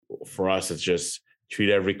for us, it's just treat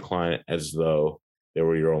every client as though they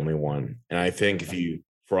were your only one. And I think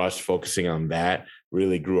for us, focusing on that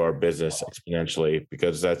really grew our business exponentially,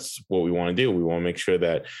 because that's what we want to do. We want to make sure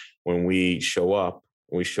that when we show up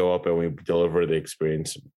and we deliver the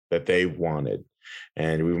experience that they wanted,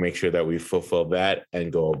 and we make sure that we fulfill that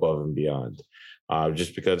and go above and beyond.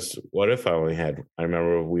 Just because what if I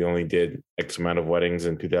remember we only did X amount of weddings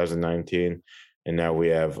in 2019, and now we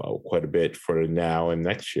have quite a bit for now and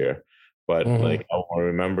next year. But like, I want to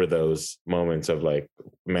remember those moments of like,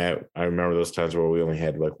 man, I remember those times where we only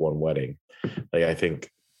had like one wedding. Like, I think,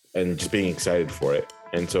 and just being excited for it.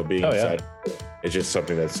 And so being excited is just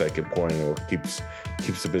something that's like important, and keeps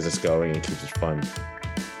the business going and keeps it fun.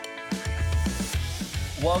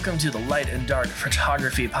 Welcome to the Light and Dark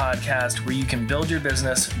Photography Podcast, where you can build your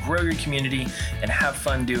business, grow your community, and have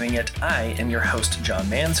fun doing it. I am your host, John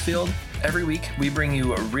Mansfield. Every week, we bring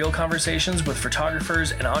you real conversations with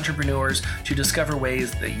photographers and entrepreneurs to discover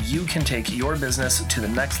ways that you can take your business to the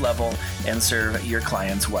next level and serve your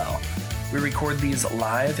clients well. We record these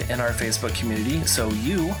live in our Facebook community so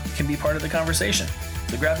you can be part of the conversation.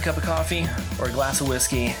 So grab a cup of coffee or a glass of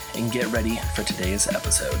whiskey and get ready for today's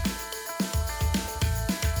episode.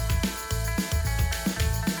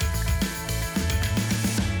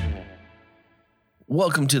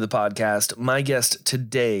 Welcome to the podcast. My guest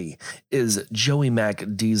today is Joey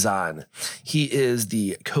Mac-Dizon. He is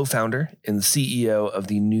the co-founder and CEO of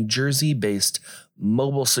the New Jersey-based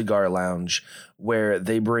Mobile Cigar Lounge, where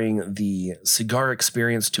they bring the cigar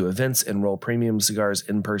experience to events and roll premium cigars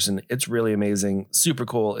in person. It's really amazing. Super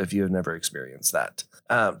cool if you have never experienced that.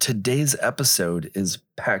 Today's episode is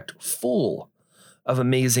packed full of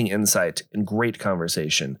amazing insight and great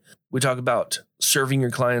conversation. We talk about serving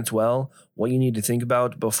your clients well, what you need to think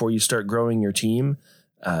about before you start growing your team,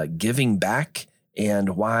 giving back,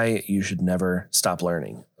 and why you should never stop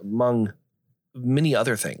learning, among many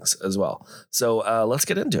other things as well. So let's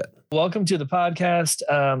get into it. Welcome to the podcast.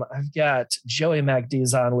 I've got Joey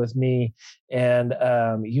Mac-Dizon with me, and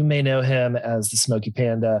you may know him as the Smoky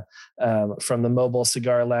Panda from the Mobile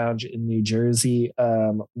Cigar Lounge in New Jersey.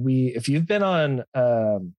 If you've been on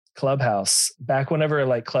Clubhouse, back whenever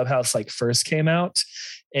like Clubhouse like first came out,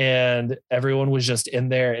 and everyone was just in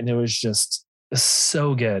there, and it was just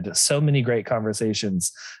so good. So many great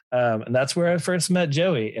conversations. And that's where I first met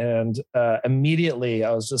Joey. And immediately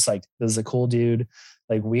I was just like, this is a cool dude.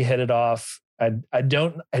 Like, we hit it off. I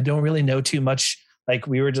don't really know too much. Like,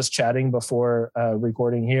 we were just chatting before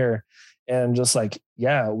recording here, and just like,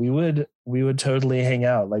 yeah, we would totally hang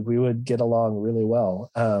out. Like, we would get along really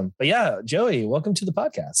well. But yeah, Joey, welcome to the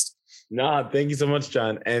podcast. No, thank you so much,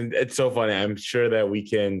 John. And it's so funny. I'm sure that we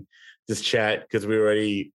can just chat because we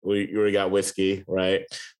already got whiskey, right?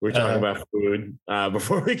 We were talking about food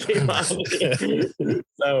before we came on.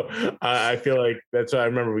 So I feel like that's why I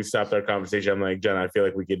remember we stopped our conversation. I'm like, John, I feel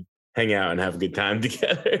like we could hang out and have a good time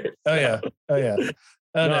together. Oh yeah.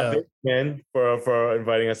 No. Thanks, man, for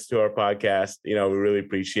inviting us to our podcast. You know, we really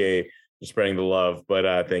appreciate you spreading the love.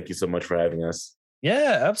 But thank you so much for having us.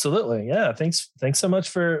 Yeah, absolutely. Yeah, thanks so much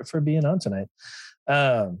for being on tonight.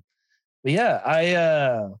 But yeah,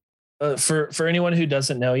 I for anyone who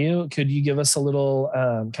doesn't know you, could you give us a little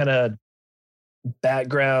kind of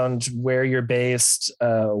background, where you're based,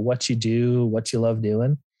 what you do, what you love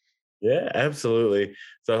doing? Yeah, absolutely.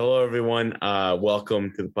 So hello, everyone.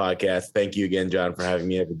 Welcome to the podcast. Thank you again, John, for having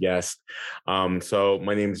me as a guest. So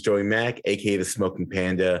my name is Joey Mac, aka the Smoking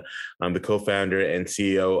Panda. I'm the co-founder and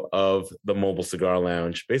CEO of the Mobile Cigar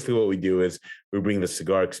Lounge. Basically, what we do is we bring the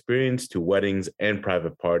cigar experience to weddings and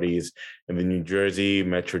private parties in the New Jersey,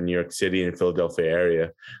 Metro New York City, and Philadelphia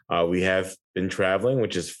area. We have been traveling,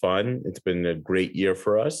 which is fun. It's been a great year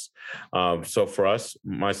for us. So for us,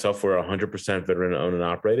 myself, we're 100% veteran owned and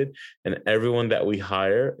operated, and everyone that we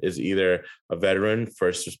hire is either a veteran,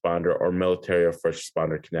 first responder, or military or first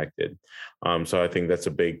responder connected. So I think that's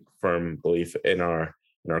a big, firm belief in our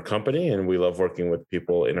company, and we love working with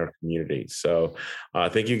people in our community. So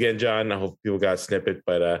thank you again, John. I hope people got a snippet,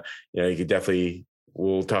 but you could definitely,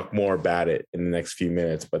 we'll talk more about it in the next few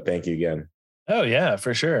minutes, but thank you again. Oh yeah,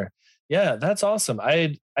 for sure. Yeah, that's awesome.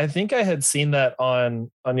 I think I had seen that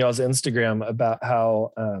on y'all's Instagram about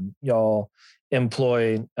how y'all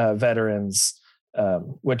employ veterans,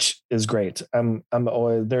 which is great. I'm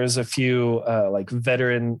always, there's a few like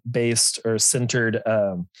veteran based or centered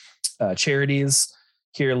charities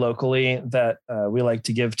here locally that we like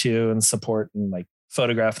to give to and support and like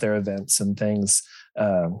photograph their events and things.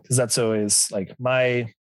 Cause that's always like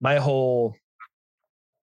my whole,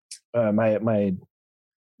 my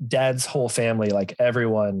dad's whole family, like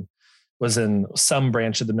everyone was in some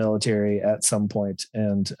branch of the military at some point,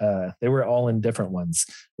 and they were all in different ones,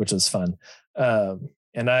 which was fun.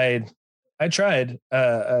 And I tried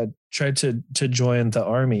to join the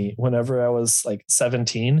army whenever I was like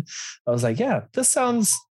 17. I was like, yeah, this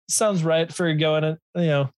sounds right for going,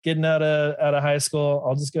 getting out of high school.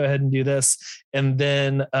 I'll just go ahead and do this. And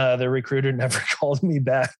then the recruiter never called me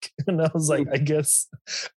back. And I was like, I guess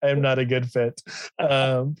I'm not a good fit.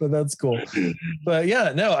 But that's cool. But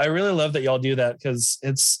yeah, no, I really love that y'all do that, because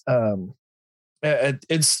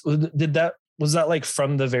was that like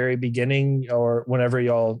from the very beginning, or whenever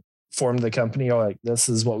y'all formed the company, y'all like, this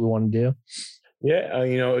is what we want to do? Yeah.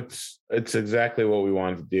 It's exactly what we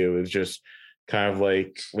wanted to do. It's just kind of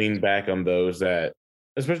like lean back on those that,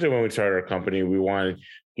 especially when we started our company, we wanted to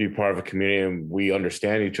be part of a community and we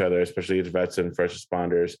understand each other, especially as vets and first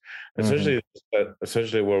responders,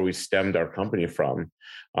 essentially where we stemmed our company from.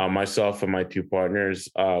 Myself and my two partners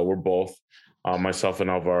were both, myself and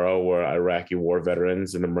Alvaro were Iraqi war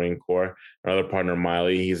veterans in the Marine Corps. Our other partner,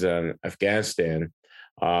 Miley, he's an Afghanistan,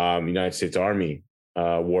 United States Army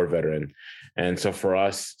war veteran. And so for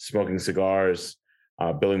us, smoking cigars,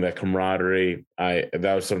 building that camaraderie,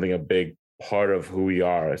 that was a big part of who we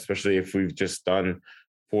are, especially if we've just done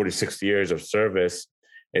 46 years of service.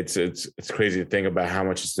 It's crazy to think about how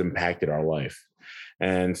much it's impacted our life.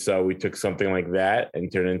 And so we took something like that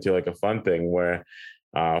and turned it into like a fun thing where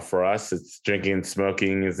for us, it's drinking and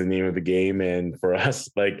smoking is the name of the game. And for us,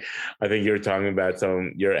 like, I think you're talking about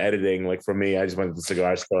your editing. Like for me, I just went to the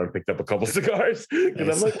cigar store and picked up a couple cigars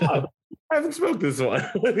because I'm like, oh, I haven't smoked this one.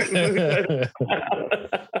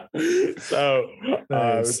 So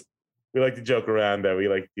nice. We like to joke around that we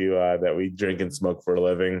like to that we drink and smoke for a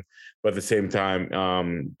living, but at the same time,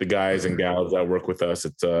 the guys and gals that work with us,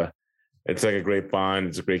 it's like a great bond.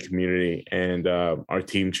 It's a great community, and our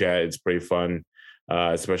team chat is pretty fun.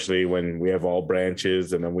 Especially when we have all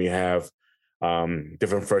branches, and then we have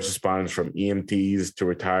different first responders, from EMTs to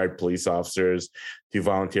retired police officers to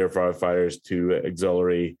volunteer firefighters to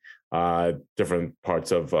auxiliary, different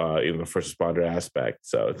parts of the first responder aspect.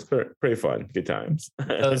 So it's pretty fun. Good times.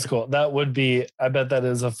 That's cool. That would be, I bet that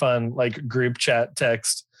is a fun like group chat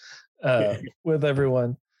text with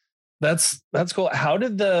everyone. That's cool. How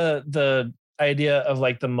did the idea of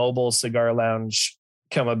like the mobile cigar lounge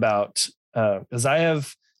come about? Because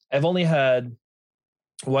I've only had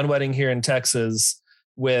one wedding here in Texas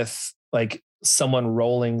with like someone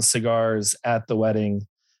rolling cigars at the wedding,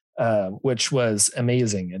 which was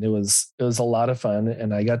amazing, and it was a lot of fun,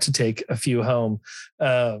 and I got to take a few home,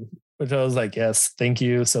 which I was like, yes, thank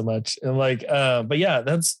you so much. And like, but yeah,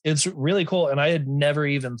 it's really cool, and I had never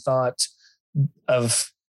even thought of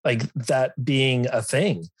like that being a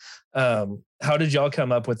thing. How did y'all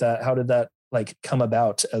come up with that? How did that like come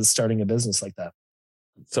about as starting a business like that?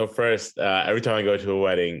 So first, every time I go to a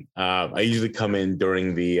wedding, I usually come in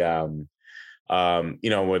during the,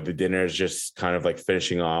 where the dinner is just kind of like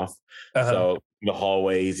finishing off. So in the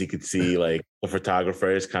hallways, you could see like the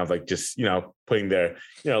photographers kind of like just, putting their,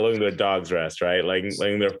 letting their dogs rest, right? Like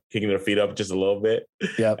kicking their feet up just a little bit.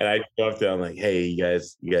 Yeah. And I go up there, I'm like, hey, you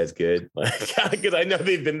guys good? Like, because I know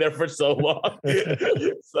they've been there for so long.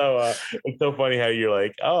 So it's so funny how you're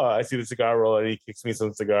like, oh, I see the cigar roller and he kicks me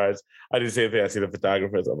some cigars. I do the same thing. I see the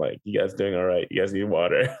photographers. I'm like, you guys doing all right? You guys need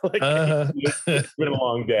water? Like, it's been a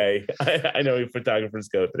long day. I know what photographers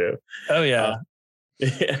go through. Oh yeah.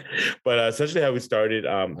 Yeah, but essentially how we started,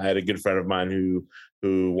 I had a good friend of mine who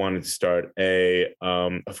wanted to start a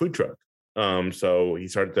food truck. So he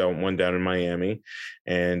started one down in Miami,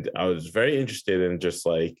 and I was very interested in just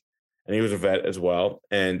like, and he was a vet as well,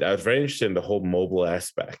 and I was very interested in the whole mobile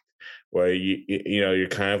aspect, where you're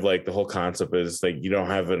kind of like, the whole concept is like you don't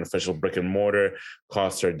have an official brick and mortar,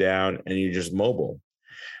 costs are down, and you're just mobile.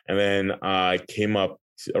 And then I came up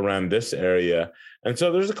around this area. And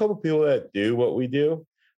so there's a couple of people that do what we do,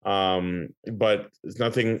 but it's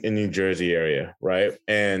nothing in New Jersey area, right?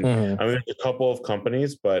 And I mean, there's a couple of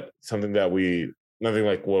companies, but nothing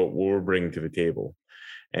like what we're bringing to the table.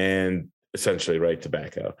 And essentially, right,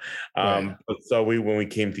 tobacco. Right. So when we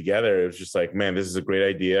came together, it was just like, man, this is a great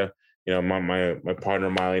idea. My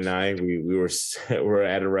partner Molly and I, we were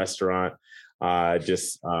at a restaurant. We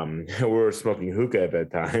were smoking hookah at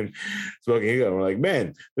that time, and we're like,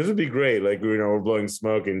 man, this would be great. Like, we're blowing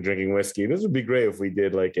smoke and drinking whiskey. This would be great if we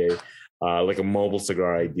did like a mobile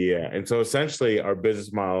cigar idea. And so essentially our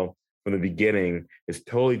business model from the beginning is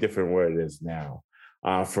totally different where it is now.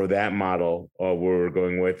 For that model, what we're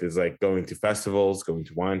going with is like going to festivals, going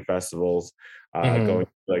to wine festivals, going to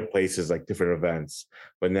like places like different events.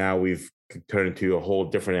 But now we've turned into a whole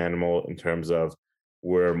different animal in terms of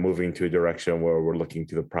we're moving to a direction where we're looking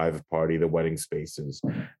to the private party, the wedding spaces.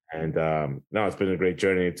 And no, it's been a great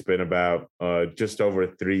journey. It's been about just over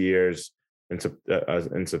 3 years in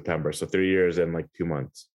September. So 3 years and like 2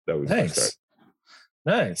 months that we started.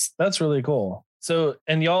 Nice. That's really cool. So,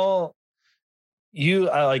 and you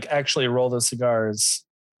like actually roll the cigars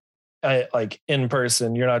like in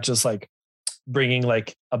person. You're not just like bringing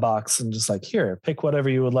like a box and just like, here, pick whatever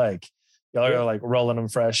you would like. Y'all are like rolling them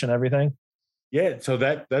fresh and everything. Yeah, so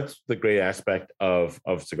that's the great aspect of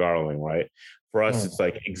cigar rolling, right? For us, it's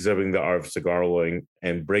like exhibiting the art of cigar rolling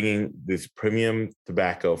and bringing this premium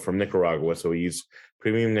tobacco from Nicaragua. So we use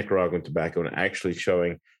premium Nicaraguan tobacco and actually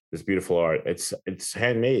showing this beautiful art. It's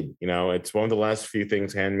handmade, it's one of the last few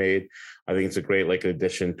things handmade. I think it's a great like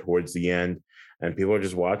addition towards the end, and people are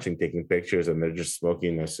just watching, taking pictures, and they're just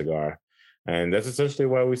smoking their cigar. And that's essentially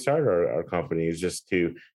why we started our company, is just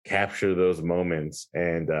to capture those moments.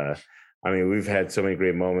 And we've had so many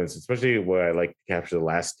great moments, especially where I like to capture the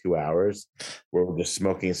last 2 hours where we're just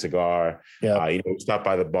smoking a cigar. Yeah. We stop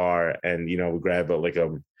by the bar and, we grab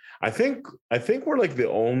I think we're like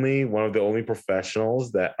one of the only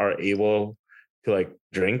professionals that are able to like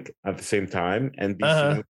drink at the same time and be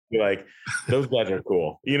like, those guys are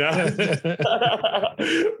cool. We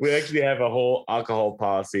actually have a whole alcohol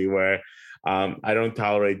policy where I don't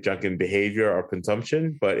tolerate drunken behavior or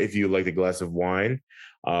consumption, but if you like a glass of wine,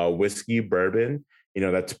 whiskey, bourbon,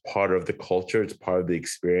 that's part of the culture. It's part of the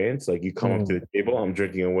experience. Like you come up to the table, I'm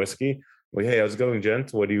drinking a whiskey. Like, hey, how's it going,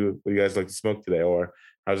 gents? What do you guys like to smoke today? Or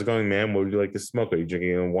how's it going, man? What would you like to smoke? Are you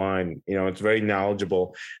drinking a wine? It's very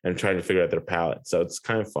knowledgeable and trying to figure out their palate. So it's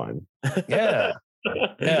kind of fun. Yeah.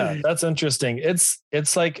 Yeah, that's interesting.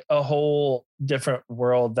 It's like a whole different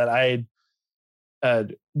world that I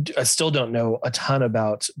still don't know a ton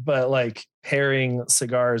about, but like pairing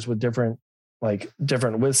cigars with different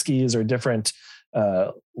whiskeys or different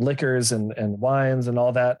liquors and wines and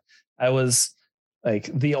all that. I was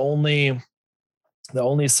like the only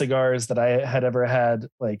cigars that I had ever had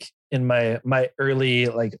like in my early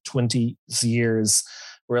like 20s years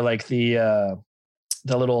were like the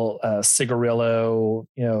little cigarillo,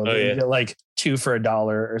 you get like 2 for $1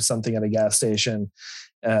 or something at a gas station,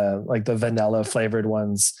 like the vanilla flavored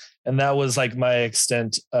ones. And that was like my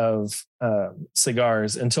extent of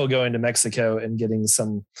cigars until going to Mexico and getting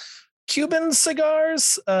some Cuban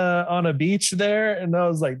cigars on a beach there. And I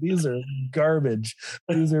was like, these are garbage.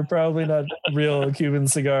 These are probably not real Cuban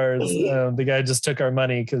cigars. The guy just took our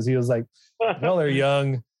money because he was like, y'all are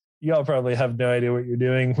young. Y'all probably have no idea what you're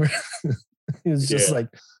doing. He was just like,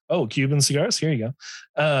 oh, Cuban cigars, here you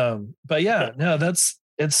go. But yeah, no,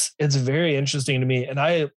 it's very interesting to me. And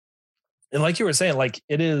like you were saying, like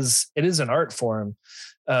it is an art form,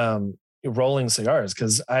 rolling cigars.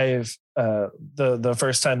 Cause I've, the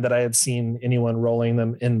first time that I had seen anyone rolling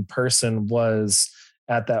them in person was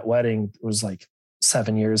at that wedding. It was like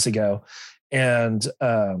 7 years ago. And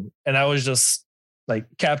I was just like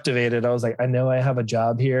captivated. I was like, I know I have a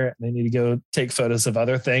job here and I need to go take photos of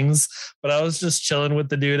other things, but I was just chilling with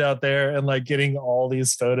the dude out there and like getting all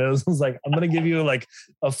these photos. I was like, I'm going to give you like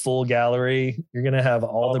a full gallery. You're going to have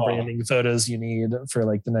all the branding photos you need for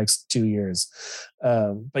like the next 2 years.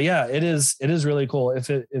 But yeah, it is really cool. If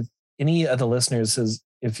any of the listeners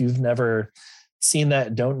if you've never seen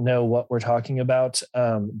that, don't know what we're talking about,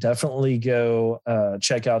 definitely go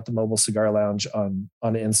check out the Mobile Cigar Lounge on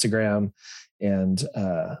Instagram. And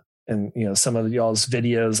some of y'all's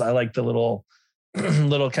videos. I like the little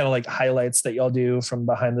kind of like highlights that y'all do from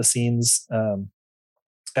behind the scenes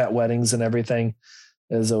at weddings and everything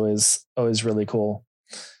is always really cool.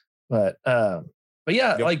 But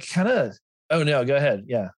yeah, like kind of. Oh no, go ahead.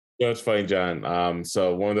 Yeah. It's funny, John.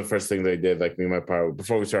 So one of the first things they did, like me and my partner,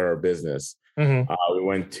 before we started our business, we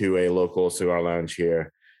went to a local cigar lounge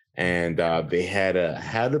here. And they had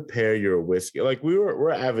how to pair your whiskey. Like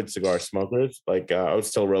we're avid cigar smokers. Like I was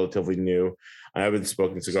still relatively new. I have been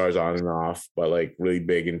smoking cigars on and off, but like really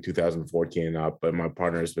big in 2014 and up. But my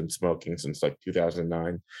partner has been smoking since like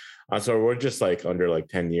 2009. So we're just like under like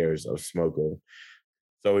 10 years of smoking.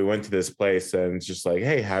 So we went to this place and it's just like,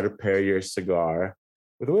 hey, how to pair your cigar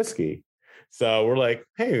with whiskey. So we're like,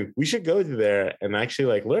 hey, we should go to there and actually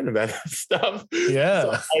like learn about that stuff.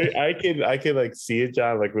 Yeah. So I could like see it,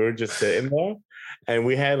 John. Like we were just sitting there and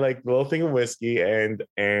we had like a little thing of whiskey and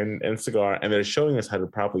cigar, and they're showing us how to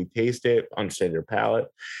properly taste it, understand your palate.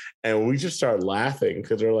 And we just start laughing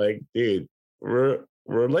because we're like, dude, we're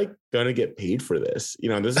we're like gonna get paid for this.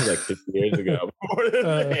 This is like 50 years ago. And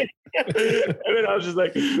then I was just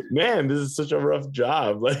like, man, this is such a rough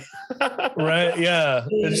job. Like, right. Yeah.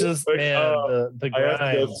 It's just, like, man, the I have to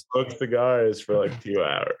go grind. smoke cigars for like 2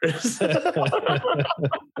 hours.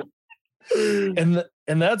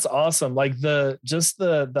 and that's awesome. Like the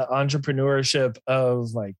entrepreneurship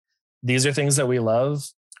of like, these are things that we love.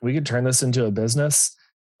 We could turn this into a business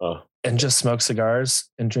and just smoke cigars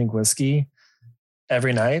and drink whiskey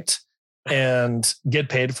every night and get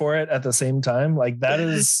paid for it at the same time. Like that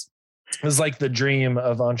is like the dream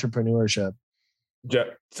of entrepreneurship. Yeah.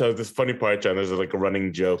 So this funny part, John, there's like a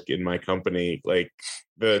running joke in my company, like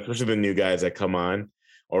especially the new guys that come on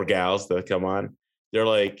or gals that come on, they're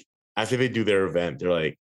like, after they do their event, they're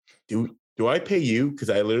like, do I pay you? Because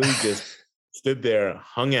I literally just stood there,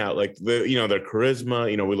 hung out, like their charisma,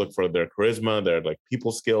 we look for their charisma, their like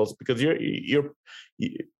people skills, because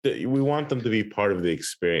we want them to be part of the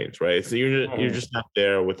experience, right? So you're just not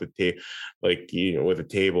there with with a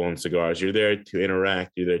table and cigars. You're there to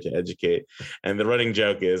interact, you're there to educate. And the running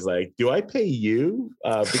joke is like, do I pay you?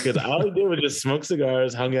 Because all I did was just smoke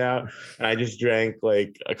cigars, hung out, and I just drank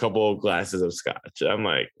like a couple of glasses of scotch. I'm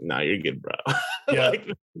like, nah, you're good, bro. Yeah. Like,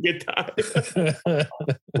 good time.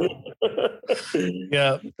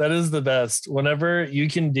 Yeah, that is the best. Whenever you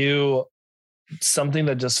can do something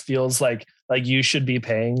that just feels like you should be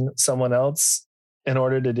paying someone else in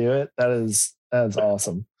order to do it, that's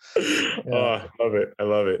awesome. Yeah. Oh, I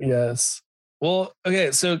love it. Yes. Well,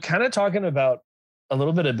 okay, so kind of talking about a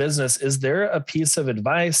little bit of business, is there a piece of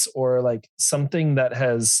advice or like something that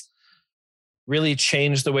has really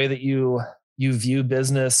changed the way that you view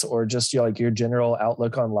business or just like your general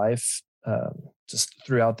outlook on life just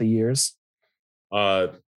throughout the years?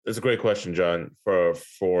 That's a great question, John. For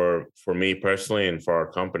me personally and for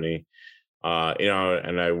our company,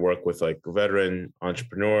 and I work with like veteran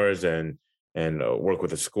entrepreneurs and work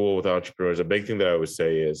with a school with entrepreneurs. A big thing that I would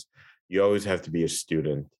say is you always have to be a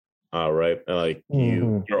student, right? Like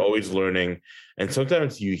you're always learning, and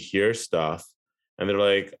sometimes you hear stuff, and they're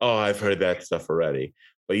like, "Oh, I've heard that stuff already."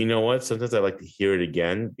 But you know what? Sometimes I like to hear it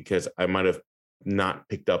again because I might have not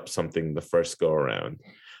picked up something the first go around.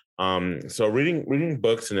 So reading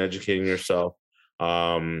books and educating yourself,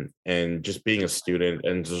 and just being a student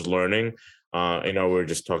and just learning. We're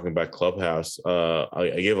just talking about Clubhouse.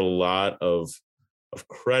 I gave a lot of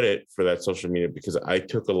credit for that social media because I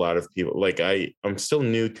took a lot of people. Like I'm still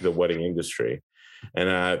new to the wedding industry,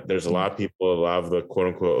 and there's a lot of people, a lot of the quote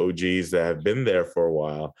unquote OGs that have been there for a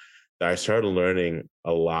while that I started learning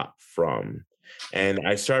a lot from. And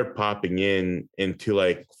I started popping into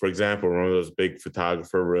like, for example, one of those big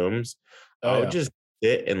photographer rooms. I would just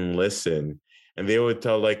sit and listen, and they would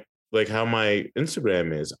tell like how my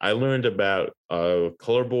Instagram is. I learned about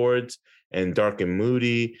color boards and dark and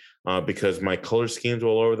moody because my color schemes were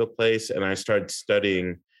all over the place, and I started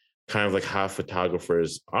studying kind of like how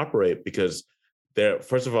photographers operate because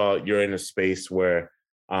first of all, you're in a space where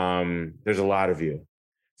there's a lot of you.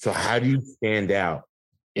 So how do you stand out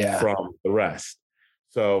from the rest?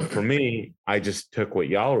 So for me, I just took what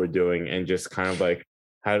y'all were doing and just kind of like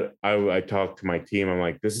I talked to my team. I'm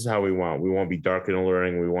like, this is how we want to be dark and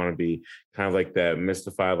alluring. We want to be kind of like that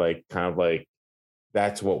mystified, like kind of like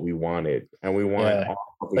that's what we wanted. And we want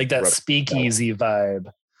like that speakeasy vibe.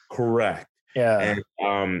 Correct. Yeah.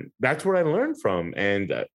 And that's what I learned from.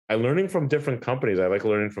 And I'm learning from different companies. I like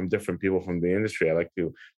learning from different people from the industry. I like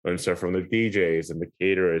to learn stuff from the DJs and the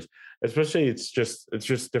caterers. Especially, it's just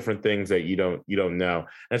different things that you don't know.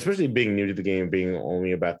 And especially being new to the game, being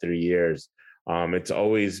only about 3 years, it's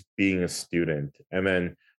always being a student. And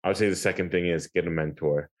then I would say the second thing is get a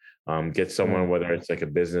mentor. Get someone, whether it's like a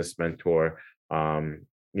business mentor,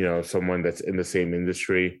 someone that's in the same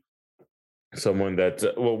industry, someone that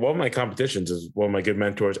one of my competitions is one of my good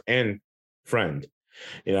mentors and friend.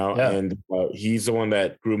 And he's the one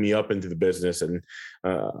that grew me up into the business, and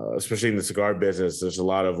especially in the cigar business, there's a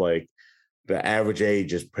lot of like the average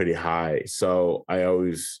age is pretty high. So I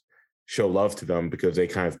always show love to them because they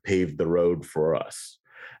kind of paved the road for us.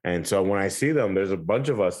 And so when I see them, there's a bunch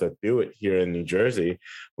of us that do it here in New Jersey.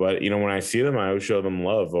 But, when I see them, I always show them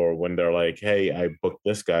love. Or when they're like, hey, I booked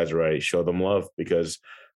this guy's right, show them love, because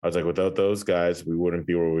I was like, without those guys, we wouldn't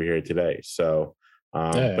be where we're here today. So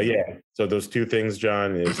but so those two things,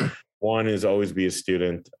 John, is one is always be a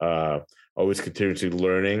student, always continuously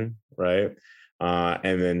learning, right?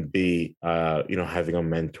 And then B, having a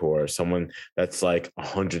mentor, someone that's like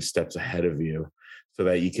 100 steps ahead of you, so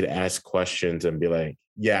that you could ask questions and be like,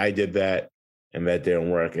 yeah, I did that and that didn't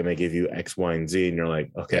work. And they give you X, Y, and Z. And you're like,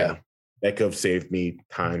 okay, that could have saved me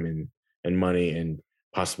time and money and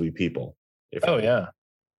possibly people. Yeah.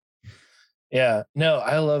 Yeah. No,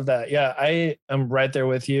 I love that. Yeah. I am right there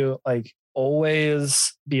with you. Like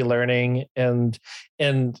always be learning and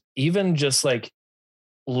even just like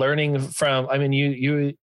learning from, I mean,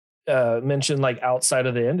 you mentioned like outside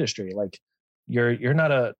of the industry, like you're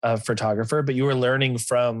not a photographer, but you were learning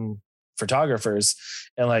from photographers.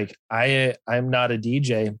 And like I'm not a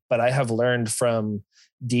DJ, but I have learned from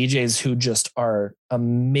DJs who just are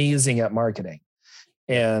amazing at marketing,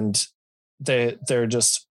 and they're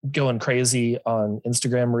just going crazy on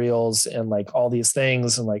Instagram reels and like all these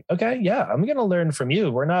things. And like, okay, yeah, I'm going to learn from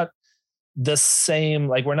you. We're not the same,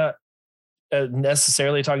 like we're not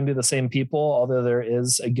necessarily talking to the same people, although there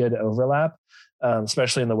is a good overlap,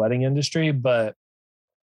 especially in the wedding industry. But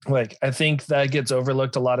like, I think that gets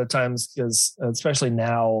overlooked a lot of times because, especially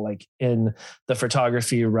now, like in the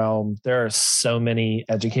photography realm, there are so many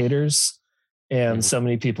educators and so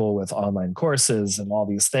many people with online courses and all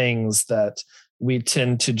these things that we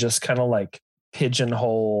tend to just kind of like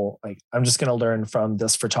pigeonhole, like, I'm just going to learn from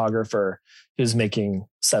this photographer who's making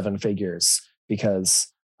 7 figures because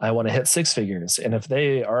I want to hit 6 figures. And if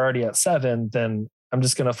they are already at 7, then I'm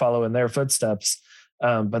just going to follow in their footsteps.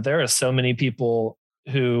 But there are so many people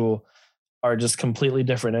who are just completely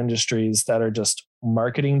different industries that are just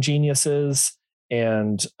marketing geniuses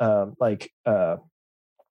and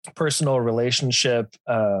personal relationship,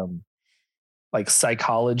 like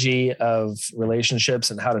psychology of relationships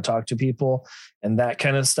and how to talk to people and that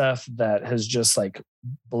kind of stuff that has just like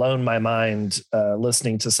blown my mind,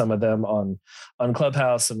 listening to some of them on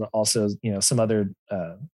Clubhouse and also, you know, some other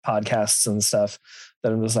podcasts and stuff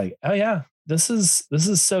that I'm just like, oh yeah, this is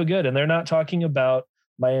so good. And they're not talking about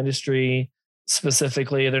my industry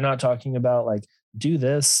specifically. They're not talking about like, do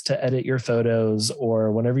this to edit your photos,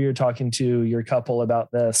 or whenever you're talking to your couple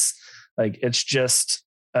about this, like, it's just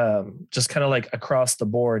kind of like across the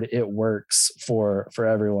board, it works for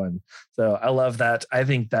everyone. So I love that. I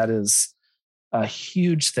think that is a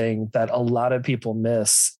huge thing that a lot of people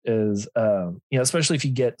miss is, especially if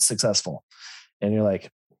you get successful and you're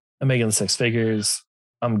like, I'm making 6 figures,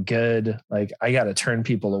 I'm good. Like, I got to turn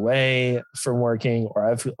people away from working, or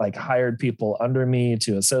I've like hired people under me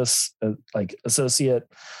to associate,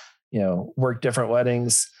 work different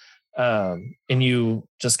weddings. And you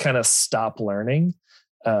just kind of stop learning.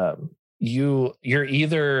 You're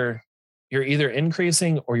either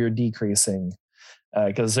increasing or you're decreasing,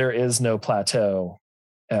 because there is no plateau.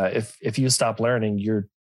 If you stop learning, you're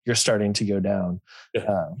starting to go down.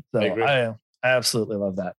 I absolutely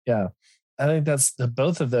love that. Yeah. I think that's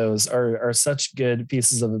both of those are such good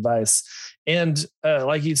pieces of advice. And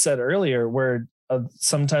like you said earlier, where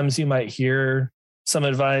sometimes you might hear some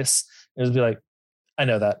advice and just be like, I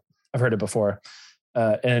know that, I've heard it before.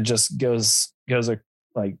 And it just goes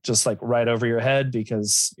like just like right over your head,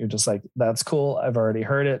 because you're just like, that's cool, I've already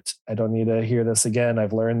heard it, I don't need to hear this again,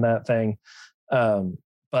 I've learned that thing.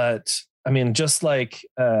 But I mean, just like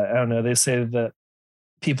I don't know, they say that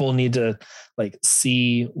people need to like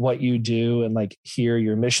see what you do and like hear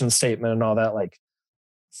your mission statement and all that like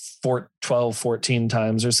 12, 14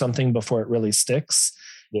 times or something before it really sticks.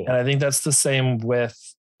 Yeah. And I think that's the same with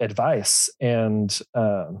advice and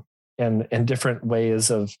different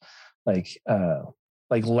ways of like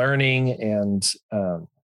learning and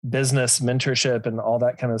business mentorship and all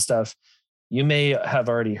that kind of stuff. You may have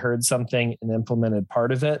already heard something and implemented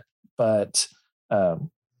part of it, but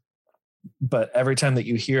every time that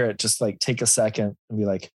you hear it, just like take a second and be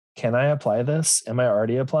like, can I apply this? Am I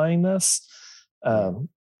already applying this?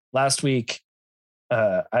 Last week,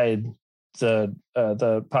 the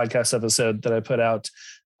podcast episode that I put out,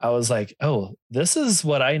 I was like, oh, this is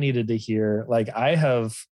what I needed to hear. Like, I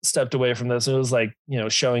have stepped away from this. It was like,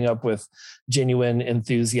 showing up with genuine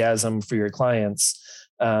enthusiasm for your clients,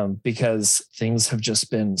 because things have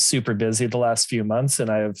just been super busy the last few months.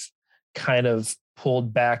 And I've kind of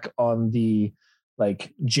pulled back on the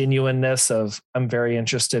like genuineness of, I'm very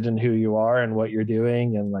interested in who you are and what you're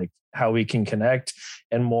doing and like how we can connect,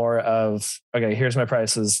 and more of, okay, here's my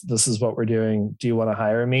prices, this is what we're doing, do you want to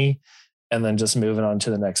hire me? And then just moving on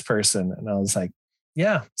to the next person. And I was like,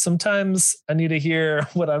 yeah, sometimes I need to hear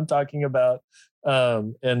what I'm talking about,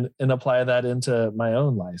 and apply that into my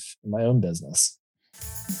own life, my own business.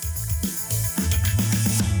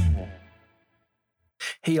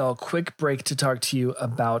 Hey, y'all, quick break to talk to you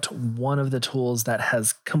about one of the tools that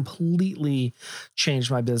has completely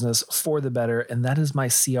changed my business for the better, and that is my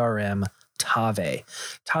CRM, Tave.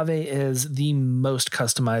 Tave is the most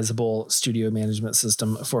customizable studio management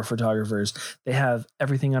system for photographers. They have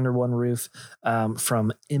everything under one roof,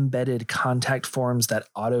 from embedded contact forms that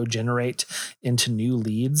auto-generate into new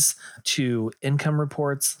leads to income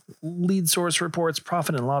reports, lead source reports,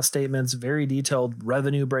 profit and loss statements, very detailed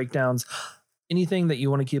revenue breakdowns. Anything that you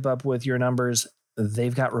want to keep up with your numbers,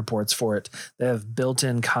 they've got reports for it. They have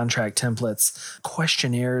built-in contract templates,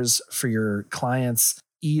 questionnaires for your clients,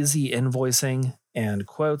 easy invoicing and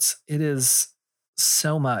quotes. It is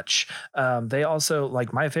so much. They also,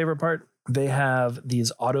 like my favorite part, they have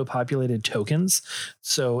these auto-populated tokens.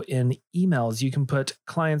 So in emails, you can put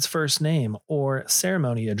client's first name or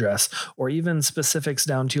ceremony address, or even specifics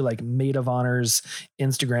down to like maid of honor's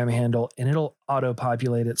Instagram handle, and it'll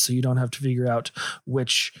auto-populate it so you don't have to figure out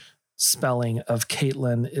which spelling of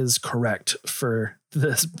Caitlin is correct for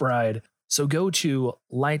this bride. So go to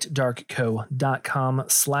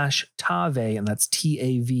lightdarkco.com/Tave, and that's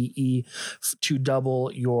TAVE, to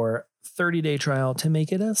double your 30-day trial to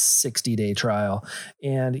make it a 60-day trial.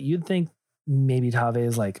 And you'd think maybe Tave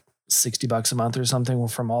is like $60 a month or something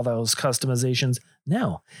from all those customizations.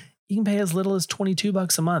 No, you can pay as little as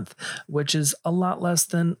 $22 a month, which is a lot less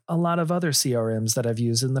than a lot of other CRMs that I've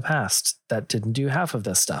used in the past that didn't do half of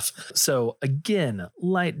this stuff. So again,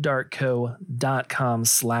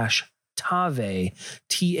 lightdarkco.com/Tave,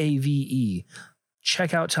 Tave.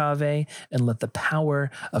 Check out Tave and let the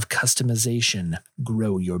power of customization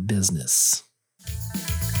grow your business.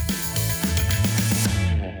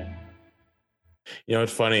 You know,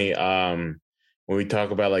 it's funny. When we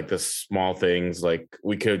talk about like the small things, like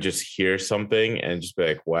we could just hear something and just be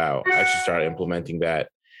like, wow, I should start implementing that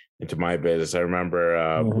into my business. I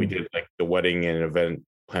remember we did like the wedding and event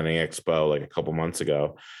planning expo like a couple months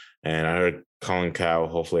ago. And I heard Colin Cow,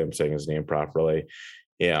 hopefully I'm saying his name properly.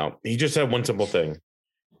 You know, he just said one simple thing: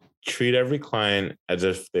 treat every client as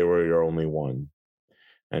if they were your only one.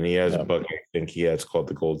 And he has a book, I think he has, called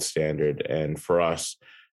The Gold Standard. And for us,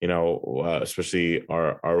 you know, especially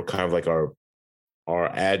our kind of like our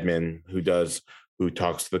admin who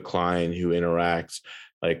talks to the client, who interacts,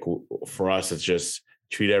 like for us, it's just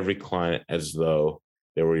treat every client as though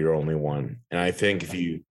they were your only one. And I think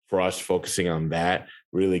for us, focusing on that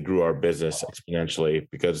really grew our business exponentially,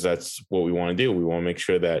 because that's what we want to do. We want to make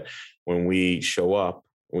sure that when we show up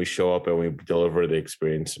and we deliver the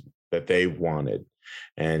experience that they wanted,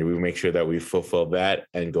 and we make sure that we fulfill that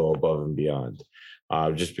and go above and beyond.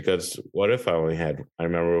 Just because what if I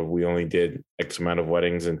remember we only did X amount of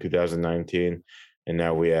weddings in 2019, and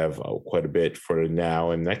now we have quite a bit for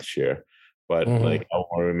now and next year. But like, I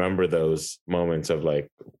want to remember those moments of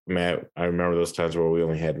like, man, I remember those times where we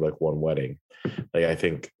only had like one wedding. Like, I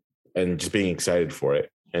think, and just being excited for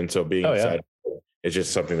it. And so being excited is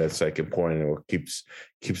just something that's like important, and what keeps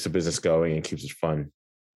the business going and keeps it fun.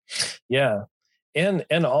 Yeah. And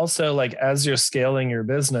also, like, as you're scaling your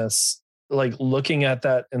business, like looking at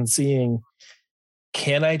that and seeing,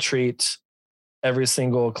 can I treat every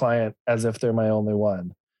single client as if they're my only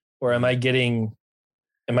one? Or am I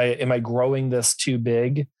growing this too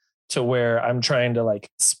big to where I'm trying to like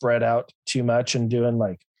spread out too much and doing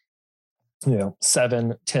like,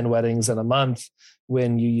 7-10 weddings in a month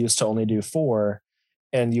when you used to only do 4,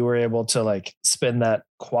 and you were able to like spend that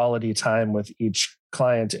quality time with each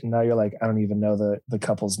client. And now you're like, I don't even know the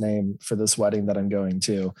couple's name for this wedding that I'm going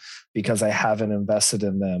to, because I haven't invested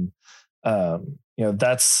in them.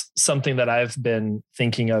 That's something that I've been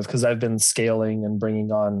thinking of, because I've been scaling and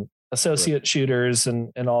bringing on associate shooters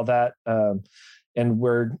and all that. And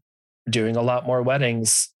we're doing a lot more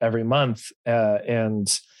weddings every month.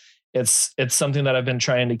 And it's something that I've been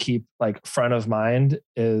trying to keep like front of mind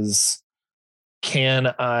is,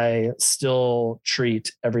 can I still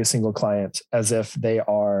treat every single client as if they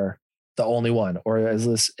are the only one, or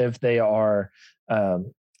if they are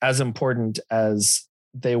as important as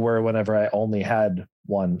they were whenever I only had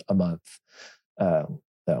one a month?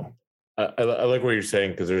 So. I like what you're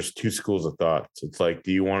saying, because there's two schools of thoughts. It's like,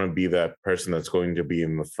 do you want to be that person that's going to be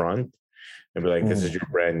in the front and be like, this is your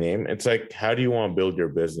brand name? It's like, how do you want to build your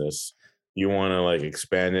business? You want to like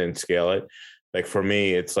expand it and scale it? Like for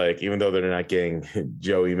me, it's like, even though they're not getting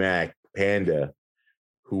Joey Mac, Panda,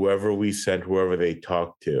 whoever they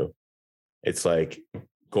talk to, it's like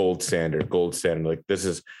gold standard. Like, this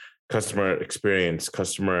is customer experience,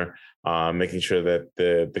 making sure that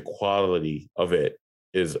the quality of it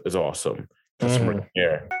is awesome. Customer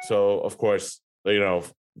care. So of course,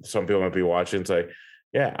 some people might be watching. It's like,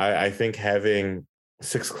 yeah, I think having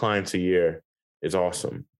 6 clients a year is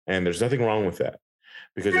awesome, and there's nothing wrong with that.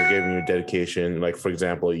 because you're giving your dedication. Like, for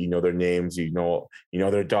example, you know their names, you know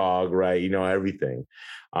their dog, right? You know everything.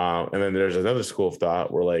 And then there's another school of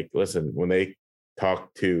thought where, like, listen, when they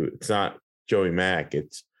talk to, it's not Joey Mac,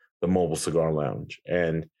 it's the Mobile Cigar Lounge,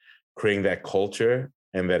 and creating that culture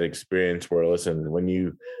and that experience where, listen, when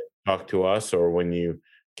you talk to us or when you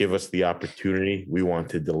give us the opportunity, we want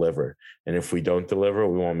to deliver. And if we don't deliver,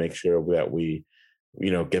 we want to make sure that we,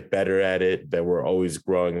 get better at it, that we're always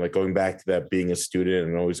growing. Like, going back to that, being a student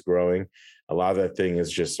and always growing, a lot of that thing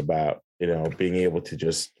is just about, being able to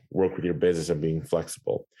just work with your business and being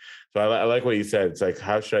flexible. So I like what you said. It's like,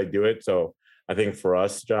 how should I do it? So I think for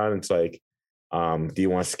us, John, it's like, do you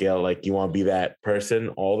want to scale? Like, you want to be that person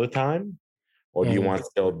all the time? Or do you want to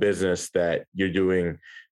scale a business that you're doing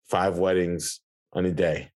 5 weddings on a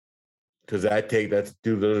day? Because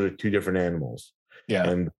those are 2 different animals. Yeah.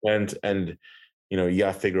 And you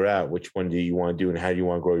got to figure out which one do you want to do and how do you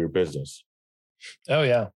want to grow your business. Oh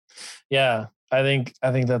yeah. Yeah. I think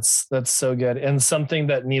that's so good, and something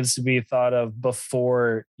that needs to be thought of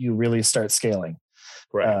before you really start scaling.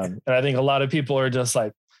 Correct. And I think a lot of people are just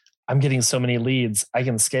like, I'm getting so many leads, I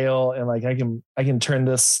can scale, and like I can turn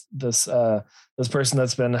this person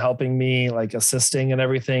that's been helping me, like assisting and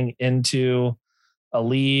everything, into a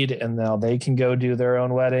lead, and now they can go do their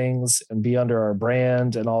own weddings and be under our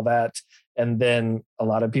brand and all that. And then a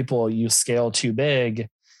lot of people, you scale too big,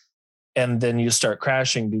 and then you start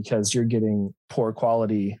crashing because you're getting poor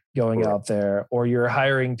quality going out there, or you're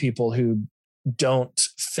hiring people who don't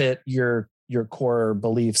fit your core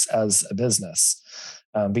beliefs as a business,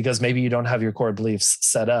 because maybe you don't have your core beliefs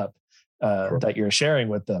set up that you're sharing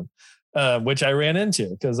with them, which I ran into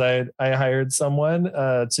because I hired someone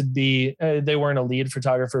to be, they weren't a lead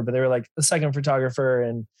photographer, but they were like a second photographer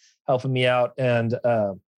and helping me out. And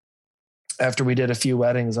after we did a few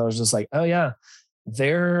weddings, I was just like, oh yeah,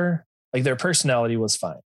 their personality was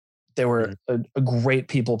fine. They were a great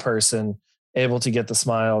people person, able to get the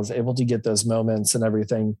smiles, able to get those moments and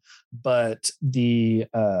everything. But the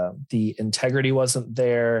integrity wasn't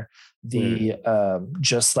there. The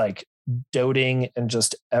just like doting and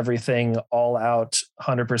just everything all out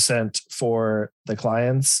 100% for the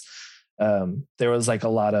clients. There was like a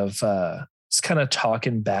lot of just kind of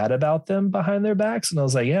talking bad about them behind their backs. And I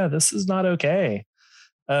was like, yeah, this is not okay.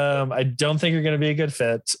 I don't think you're going to be a good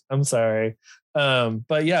fit. I'm sorry.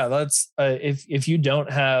 But yeah, that's if you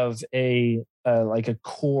don't have a like a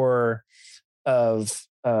core of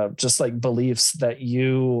just like beliefs that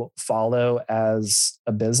you follow as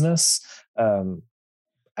a business,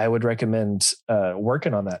 I would recommend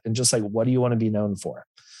working on that. And just like, what do you want to be known for?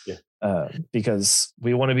 Yeah. Because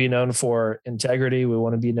we want to be known for integrity. We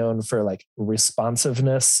want to be known for like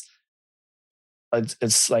responsiveness.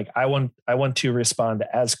 It's like, I want to respond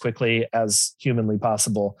as quickly as humanly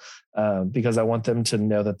possible, because I want them to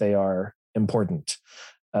know that they are important,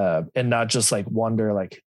 and not just like wonder,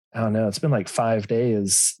 like, I don't know, it's been like 5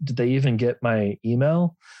 days. Did they even get my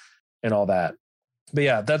email and all that? But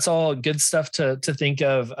yeah, that's all good stuff to think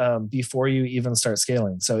of before you even start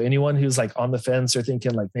scaling. So anyone who's like on the fence or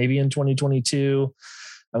thinking like, maybe in 2022,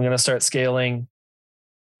 I'm going to start scaling,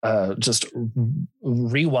 just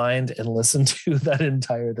rewind and listen to that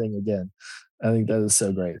entire thing again. I think that is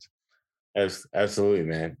so great. Absolutely,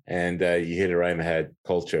 man. And you hit it right in the head,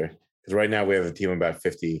 culture. Because right now we have a team of about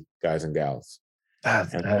 50 guys and gals.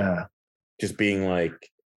 Just being like,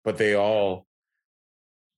 but they all,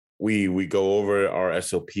 we go over our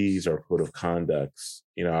SOPs, our code of conducts.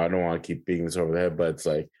 I don't want to keep beating this over the head, but it's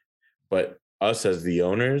like, but us as the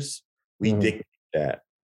owners, we dictate that,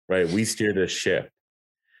 right? We steer the ship.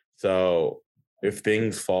 So if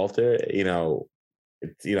things falter,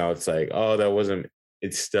 it's like, oh,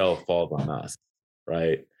 it still falls on us,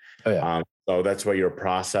 right? Oh, yeah. So that's why your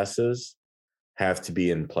processes have to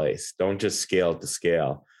be in place. Don't just scale to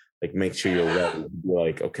scale. Like, make sure you're ready. You're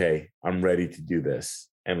like, okay, I'm ready to do this,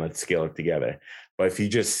 and let's scale it together. But if you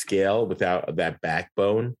just scale without that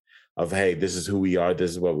backbone of, hey, this is who we are,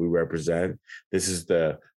 this is what we represent, this is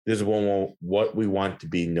what we want to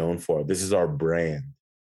be known for, this is our brand,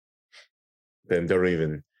 then don't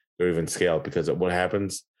even scale, because what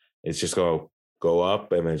happens is just go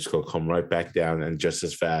up and then it's going to come right back down, and just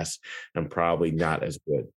as fast, and probably not as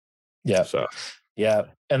good. Yeah. So yeah.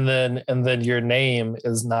 And then your name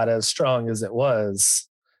is not as strong as it was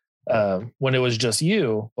when it was just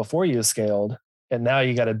you before you scaled, and now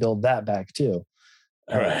you got to build that back too.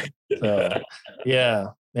 Right. So yeah,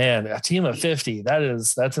 man, a team of 50,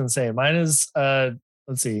 that's insane. Mine is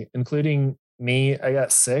let's see, including me, I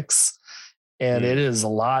got 6. And it is a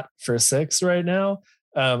lot for 6 right now.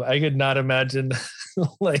 I could not imagine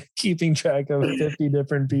like keeping track of 50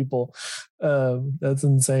 different people. That's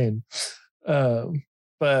insane. But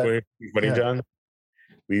funny, John.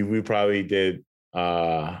 We probably did.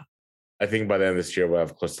 I think by the end of this year we'll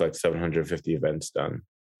have close to like 750 events done.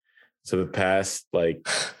 So the past like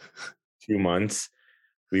 2 months,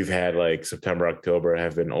 we've had like September, October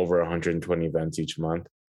have been over 120 events each month.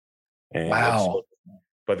 And wow.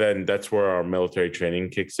 But then that's where our military training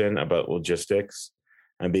kicks in about logistics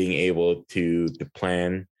and being able to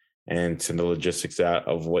plan and send the logistics out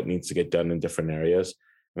of what needs to get done in different areas.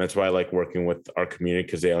 And that's why I like working with our community,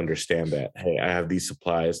 because they understand that, hey, I have these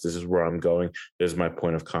supplies. This is where I'm going. This is my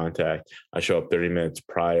point of contact. I show up 30 minutes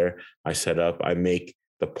prior. I set up. I make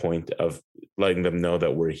the point of letting them know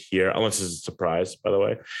that we're here, unless it's a surprise, by the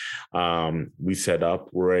way. We set up.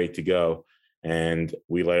 We're ready to go. And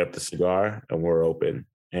we light up the cigar and we're open.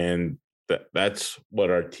 And that's what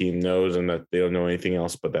our team knows, and that they don't know anything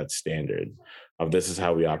else but that standard of this is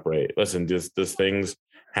how we operate. Listen, just things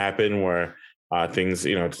happen where things,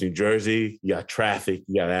 it's New Jersey, you got traffic,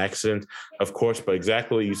 you got accidents, of course, but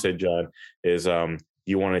exactly what you said, John, is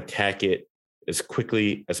you want to attack it as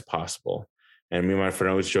quickly as possible. And me and my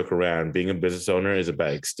friend always joke around, being a business owner is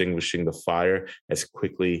about extinguishing the fire as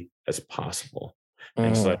quickly as possible.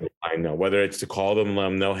 And so I know, whether it's to call them and let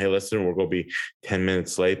them know, hey, listen, we're going to be 10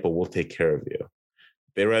 minutes late, but we'll take care of you.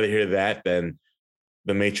 They'd rather hear that than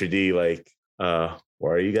the maitre d', like,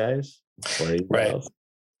 where are you guys? Where are you right. guys?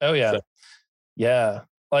 Oh, yeah. So, yeah.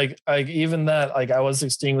 Like even that, like I was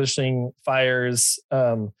extinguishing fires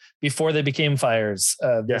before they became fires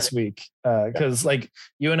this week. Because like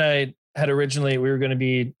you and I had originally, we were going to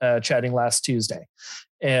be chatting last Tuesday.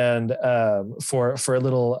 And for a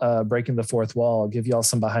little breaking the fourth wall, I'll give y'all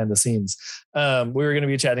some behind the scenes. We were going to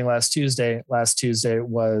be chatting last Tuesday. Last Tuesday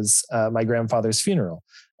was my grandfather's funeral.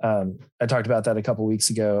 I talked about that a couple weeks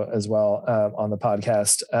ago as well on the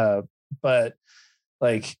podcast. But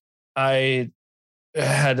like I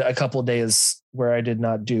had a couple of days where I did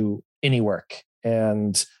not do any work,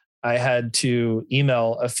 and I had to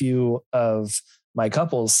email a few of my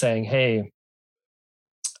couples saying, hey,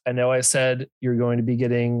 I know I said you're going to be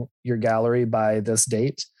getting your gallery by this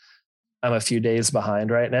date. I'm a few days behind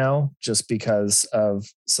right now just because of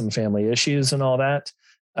some family issues and all that.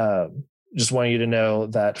 Just want you to know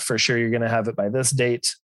that for sure you're going to have it by this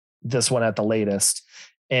date, this one at the latest.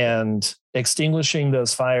 And extinguishing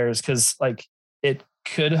those fires, because like it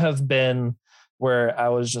could have been where I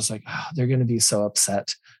was just like, oh, they're going to be so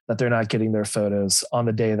upset that they're not getting their photos on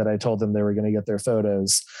the day that I told them they were going to get their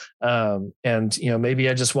photos. And, maybe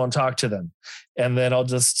I just won't talk to them, and then I'll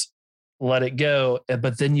just let it go.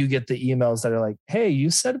 But then you get the emails that are like, hey, you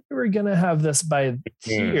said we were going to have this by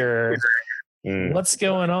here. What's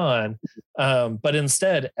going on? But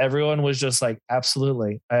instead, everyone was just like,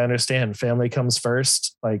 absolutely. I understand. Family comes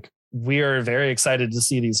first. Like, we are very excited to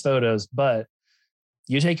see these photos, but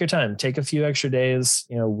you take your time, take a few extra days.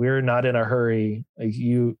 We're not in a hurry. Like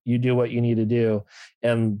you do what you need to do.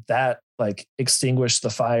 And that like extinguished the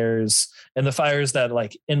fires, and the fires that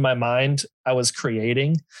like in my mind I was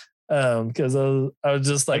creating. Because I was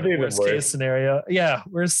just like, worst case scenario. Yeah,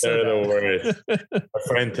 we're They're the worst. A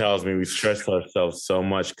friend tells me we stress ourselves so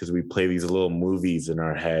much because we play these little movies in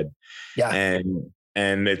our head. Yeah.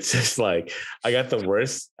 And it's just like, I got the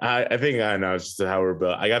worst. I think I know it's just how we're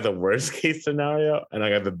built. I got the worst case scenario and I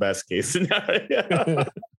got the best case scenario.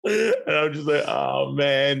 And I'm just like, oh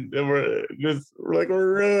man, we're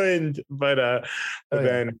ruined. But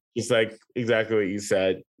then just like exactly what you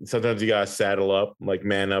said, sometimes you gotta saddle up, like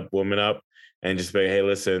man up, woman up, and just be, hey,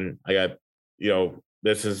 listen, I got,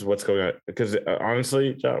 this is what's going on. Because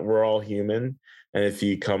honestly, John, we're all human. And if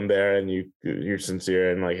you come there and you're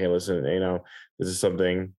sincere and like, hey, listen, this is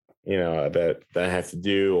something, that I have to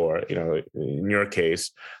do, or, in your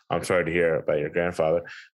case, I'm sorry to hear about your grandfather,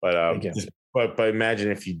 but but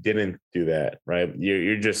imagine if you didn't do that, right?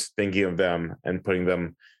 You're just thinking of them and putting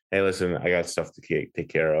them, hey, listen, I got stuff to take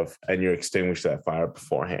care of, and you extinguish that fire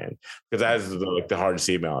beforehand. Because that's the hardest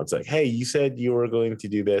email. It's like, hey, you said you were going to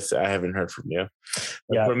do this. I haven't heard from you.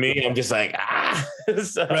 Yeah. For me, I'm just like,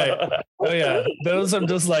 so. Right. Oh yeah, those I'm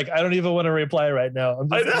just like, I don't even want to reply right now. I'm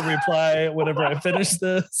just going to reply whenever I finish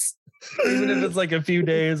this, even if it's like a few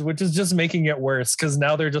days, which is just making it worse. Because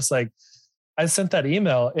now they're just like, I sent that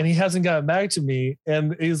email and he hasn't gotten back to me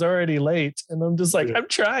and he's already late. And I'm just like, I'm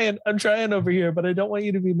trying over here, but I don't want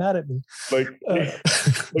you to be mad at me. Like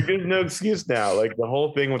there's no excuse now. Like the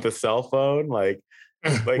whole thing with the cell phone, like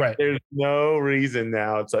right. There's no reason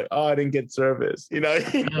now. It's like, oh, I didn't get service.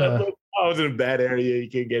 I was in a bad area. You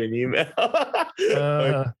can't get an email.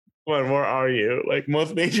 Come on, where are you? Like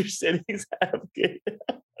most major cities have good.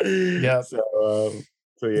 Yeah. So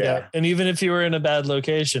yeah. And even if you were in a bad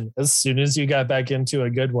location, as soon as you got back into a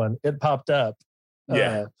good one, it popped up.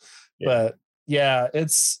 But yeah,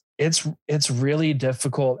 it's really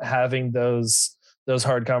difficult having those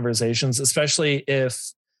hard conversations, especially if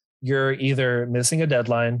you're either missing a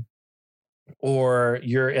deadline or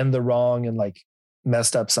you're in the wrong and like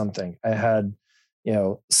messed up something. I had,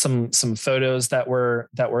 some photos that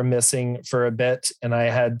were missing for a bit, and I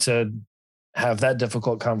had to have that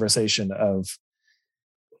difficult conversation of,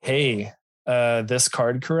 hey, this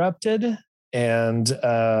card corrupted, and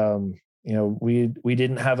we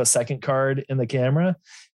didn't have a second card in the camera,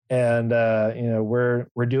 and we're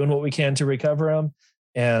doing what we can to recover them.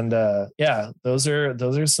 And those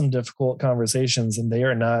are some difficult conversations, and they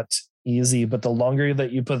are not easy, but the longer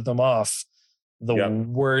that you put them off, the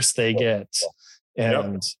worse they get.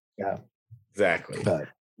 And exactly. But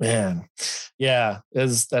man, that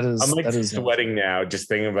is I'm like sweating now just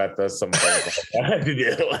thinking about those something I had to do.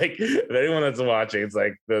 Like, if anyone that's watching, it's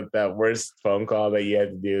like that worst phone call that you had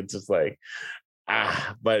to do. It's just like,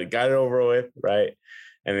 but got it over with, right?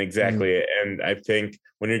 And exactly. And I think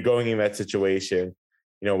when you're going in that situation,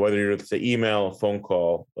 whether it's an email, a phone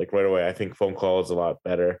call, like right away, I think phone call is a lot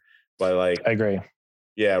better. But like, I agree.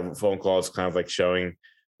 Yeah, phone call is kind of like showing,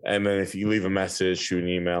 and then if you leave a message, shoot an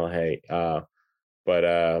email, hey. But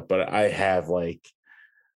I have like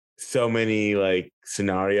so many like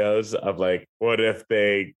scenarios of like, what if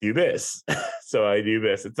they do this? So I do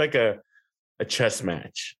this. It's like a chess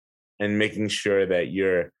match, and making sure that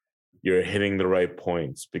you're hitting the right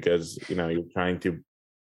points, because you're trying to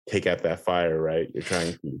take out that fire, right? You're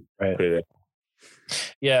trying to put it in.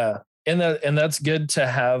 Yeah. And that's good to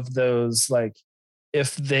have those, like,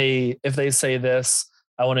 if they say this,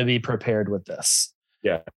 I want to be prepared with this.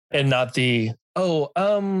 Yeah. And not the, well,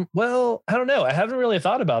 I don't know. I haven't really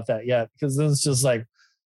thought about that yet, because it's just like,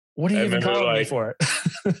 what are you even calling me for?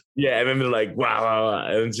 Yeah. And then they're like, wow.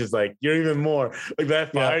 And it's just like, you're even more like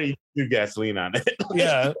that fire, you do gasoline on it.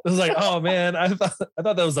 Yeah. It was like, oh man, I thought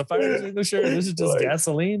that was a fire extinguisher. This is just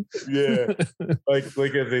gasoline. Yeah. like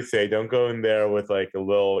as they say, don't go in there with like a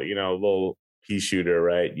little pea shooter,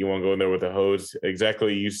 right? You want to go in there with a hose.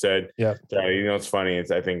 Exactly. You said, yeah. It's funny.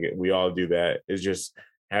 I think we all do that. Is just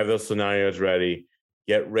have those scenarios ready,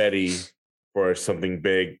 get ready for something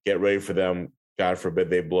big, get ready for them. God forbid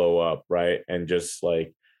they blow up, right? And just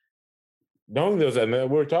like knowing those, and we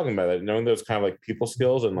were talking about it, knowing those kind of like people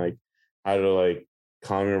skills and like how to like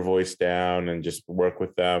calm your voice down and just work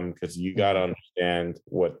with them, because you got to understand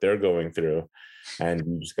what they're going through, and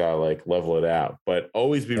you just got to like level it out. But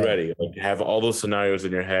always be ready, like have all those scenarios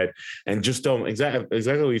in your head, and just don't exactly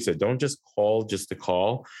what you said. Don't just call just to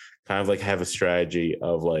call. Kind of like have a strategy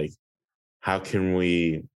of like, how can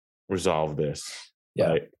we resolve this? Yeah.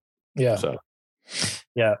 Right? Yeah. So.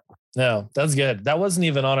 Yeah, no, that's good. That wasn't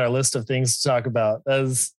even on our list of things to talk about. That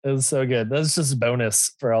was so good. That's just a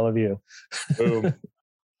bonus for all of you. Boom.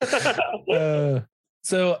 Okay.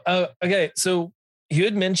 So you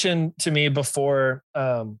had mentioned to me before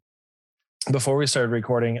we started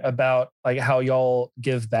recording about like how y'all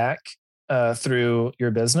give back through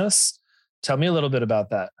your business. Tell me a little bit about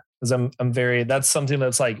that, because that's something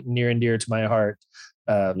that's like near and dear to my heart.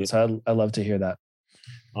 So I'd love to hear that.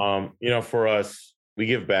 For us, we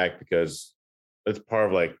give back because that's part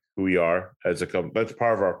of like who we are as a company. That's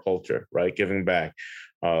part of our culture, right? Giving back,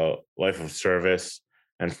 life of service.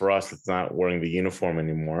 And for us, it's not wearing the uniform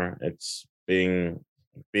anymore. It's being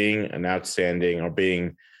an outstanding, or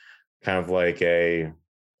being kind of like a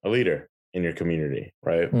leader in your community,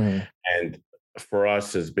 right? Mm-hmm. And for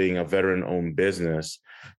us, as being a veteran-owned business,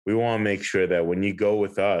 we want to make sure that when you go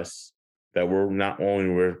with us, that we're not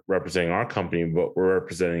only representing our company, but we're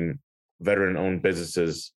representing veteran-owned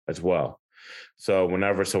businesses as well. So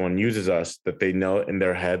whenever someone uses us, that they know in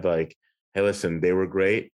their head, like, hey, listen, they were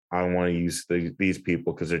great. I want to use these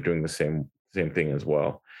people because they're doing the same thing as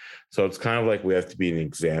well. So it's kind of like we have to be an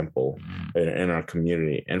example in our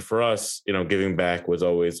community. And for us, giving back was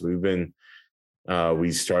always, we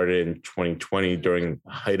started in 2020 during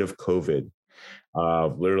the height of COVID.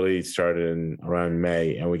 Literally started in around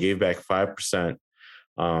May, and we gave back 5%,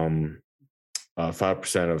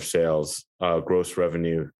 5% of sales, gross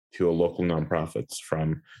revenue to a local nonprofits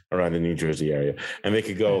from around the New Jersey area. And they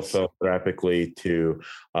could go philanthropically to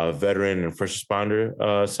veteran and first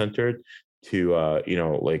responder centered, to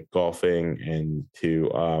like golfing, and to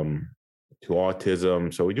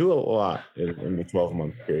autism. So we do a lot in the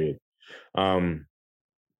 12-month period.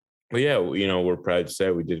 But yeah, we're proud to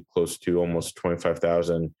say we did close to almost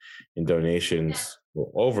 25,000 in donations,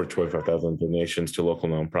 over 25,000 donations to local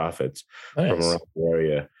nonprofits from around the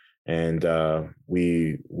area. and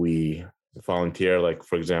we volunteer. Like,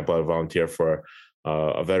 for example, I volunteer for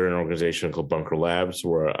a veteran organization called Bunker Labs,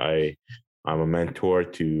 where I'm a mentor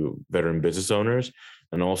to veteran business owners,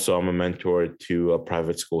 and also I'm a mentor to a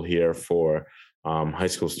private school here for high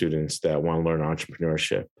school students that want to learn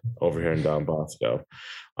entrepreneurship over here in Don Bosco.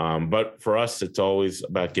 But for us, it's always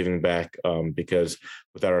about giving back, because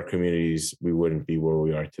without our communities, we wouldn't be where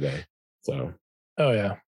we are today. So. Oh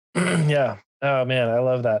yeah. Yeah. Oh man, I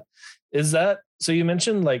love that. Is that, so you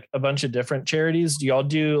mentioned like a bunch of different charities. Do y'all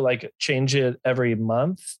do like change it every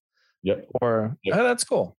month? Yep. Or Yep. Oh, that's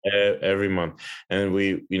cool. Every month. And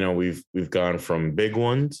we've gone from big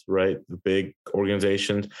ones, right? The big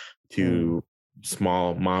organizations to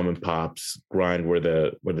small mom and pops grind where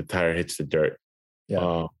the tire hits the dirt.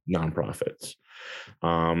 Yeah. Nonprofits.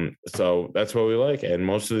 So that's what we like. And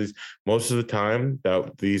most of the time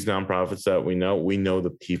that these nonprofits that we know the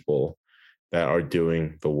people that are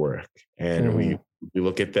doing the work. And we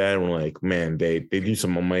look at that and we're like, man, they do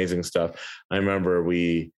some amazing stuff. I remember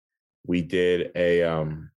we did a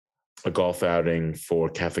golf outing for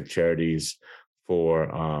Catholic Charities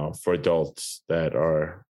for adults that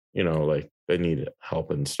are, like they need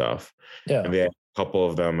help and stuff. Yeah. And they had a couple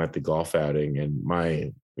of them at the golf outing, and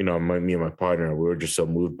me and my partner, we were just so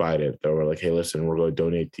moved by it that we're like, hey, listen, we're going to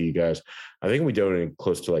donate to you guys. I think we donated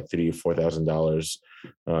close to like $3,000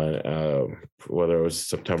 or $4,000, whether it was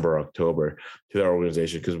September or October, to that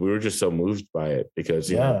organization, because we were just so moved by it, because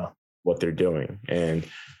you know what they're doing, and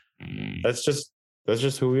that's just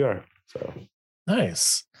who we are. So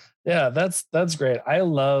nice. Yeah, that's great. I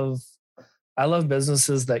love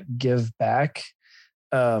businesses that give back.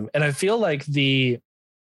 And I feel like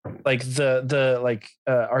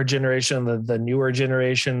our generation, the newer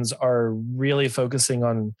generations are really focusing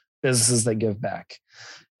on businesses that give back,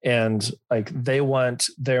 and like they want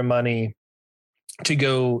their money to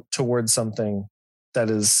go towards something that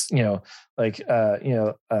is, like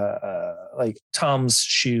Tom's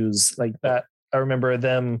shoes, like that. I remember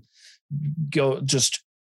them go just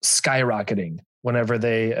skyrocketing whenever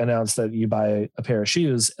they announce that you buy a pair of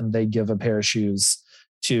shoes, and they give a pair of shoes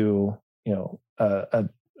to, a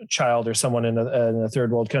child or someone in a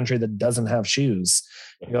third world country that doesn't have shoes.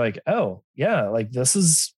 You're like, oh yeah, like this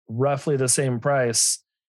is roughly the same price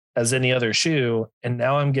as any other shoe, and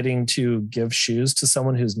now I'm getting to give shoes to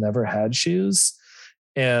someone who's never had shoes,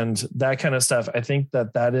 and that kind of stuff. I think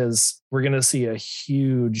that is, we're going to see a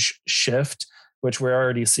huge shift, which we're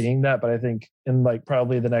already seeing that, but I think in like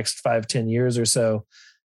probably the next 5-10 years or so,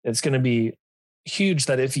 it's going to be huge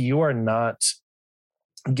that if you are not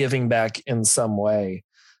giving back in some way,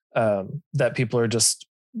 that people are just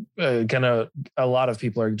a lot of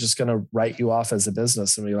people are just gonna write you off as a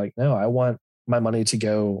business and be like, no, I want my money to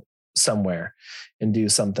go somewhere and do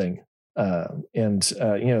something.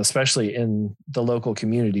 Especially in the local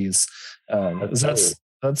communities, that's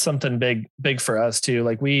something big for us too.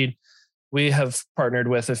 Like we have partnered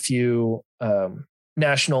with a few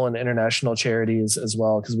national and international charities as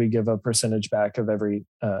well, because we give a percentage back of every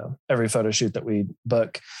photo shoot that we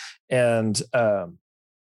book, and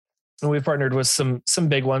we've partnered with some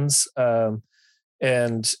big ones,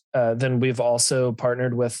 and then we've also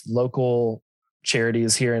partnered with local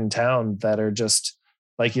charities here in town that are just,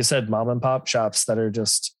 like you said, mom and pop shops that are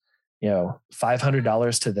just,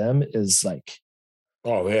 $500 to them is like,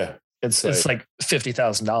 oh yeah, it's like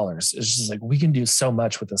 $50,000. It's just like, we can do so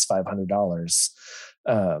much with this $500.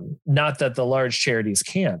 Not that the large charities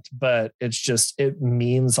can't, but it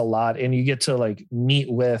means a lot. And you get to like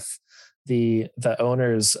meet with the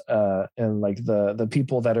owners and like the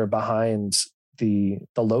people that are behind the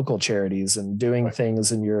local charities and doing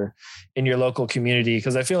things in your local community.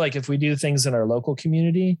 Because I feel like if we do things in our local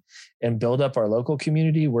community and build up our local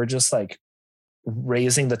community, we're just like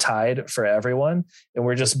raising the tide for everyone, and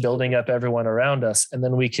we're just building up everyone around us, and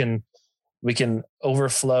then we can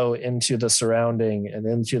overflow into the surrounding and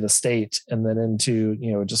into the state, and then into,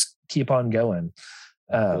 just keep on going.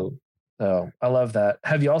 So I love that.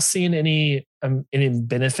 Have you all seen any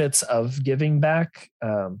benefits of giving back?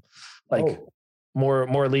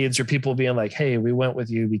 More leads, or people being like, hey, we went with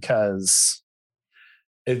you because.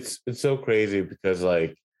 It's so crazy, because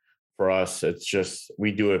like for us, it's just,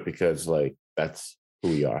 we do it because like that's who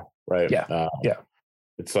we are, right? Yeah.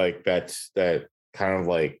 It's like that kind of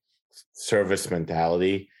like service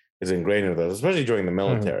mentality is ingrained with us, especially during the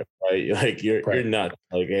military, right? Like you're nuts.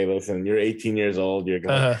 Like, hey, listen, you're 18 years old, you're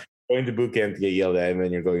going to boot camp to get yelled at, and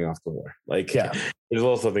then you're going off to war. Like, there's a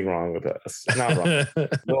little something wrong with us. Not wrong. There's a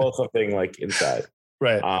little something like inside.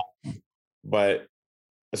 Right. But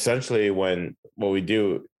essentially, what we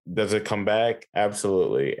do, does it come back?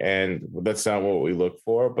 Absolutely. And that's not what we look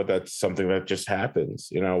for, but that's something that just happens,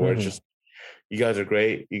 where it's just, you guys are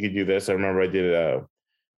great. You could do this. I remember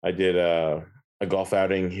I did a golf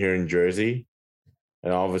outing here in Jersey,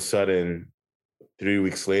 and all of a sudden 3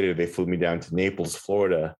 weeks later, they flew me down to Naples,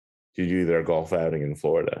 Florida to do their golf outing in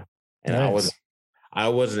Florida. And nice. I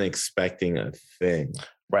wasn't expecting a thing.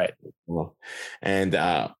 Right. And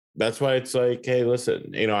that's why it's like, hey,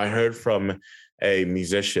 listen, I heard from a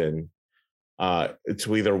musician, it's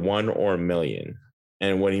either one or a million.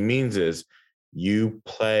 And what he means is you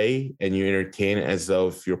play and you entertain as though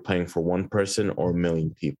if you're playing for one person or a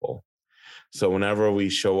million people. So whenever we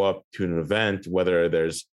show up to an event, whether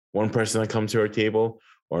there's one person that comes to our table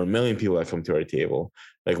or a million people that come to our table,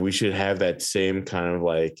 like we should have that same kind of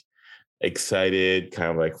like excited,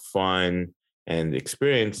 kind of like fun and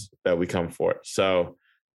experience that we come for. So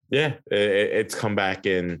yeah, it's come back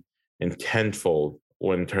in tenfold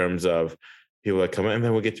in terms of people that come in, and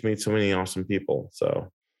then we get to meet so many awesome people.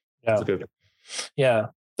 So yeah, yeah,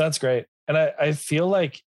 that's great. And I feel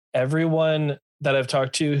like everyone that I've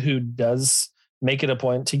talked to who does make it a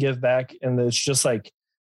point to give back, and it's just like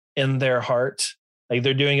in their heart, like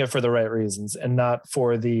they're doing it for the right reasons and not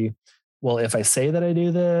for the, well, if I say that I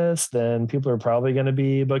do this, then people are probably going to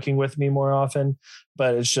be booking with me more often.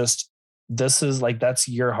 But it's just, this is like, that's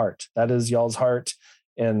your heart. That is y'all's heart.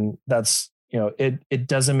 And that's, it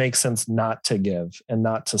doesn't make sense not to give and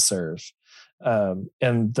not to serve. And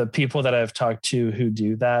the people that I've talked to who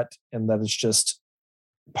do that, and that is just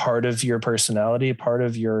part of your personality, part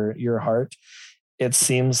of your heart, it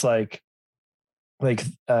seems like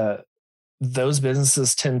those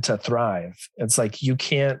businesses tend to thrive. It's like you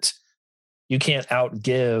can't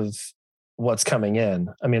outgive what's coming in.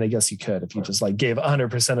 I mean, I guess you could if you just like gave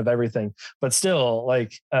 100% of everything, but still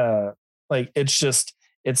like it's just,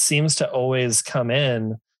 it seems to always come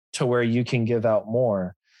in to where you can give out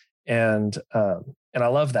more. And I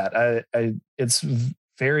love that. It's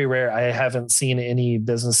very rare. I haven't seen any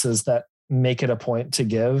businesses that make it a point to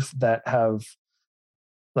give that have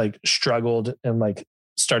like struggled and like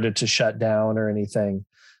started to shut down or anything.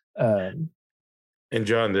 And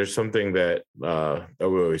John, there's something that we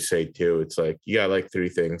always say too. It's like, you got like three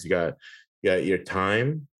things. You got your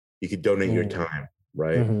time. You could donate your time,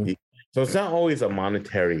 right? Mm-hmm. So it's not always a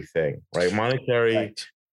monetary thing, right? Monetary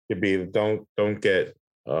could be, don't get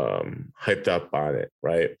hyped up on it,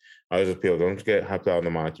 right? I always appeal, don't get hyped out on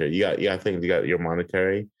the monetary. You got things. You got your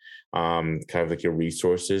monetary, kind of like your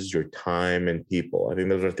resources, your time, and people. I think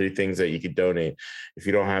those are three things that you could donate. If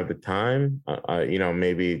you don't have the time,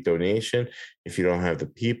 maybe donation. If you don't have the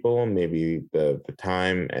people, maybe the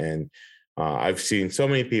time. And I've seen so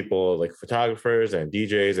many people, like photographers and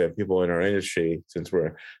DJs and people in our industry, since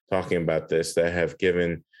we're talking about this, that have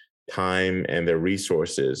given time and their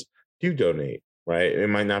resources to donate. Right. It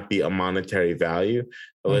might not be a monetary value,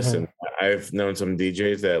 but listen, I've known some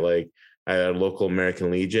DJs that like at a local American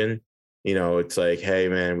Legion, it's like, hey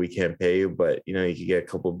man, we can't pay you, but you could get a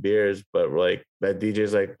couple of beers. But like that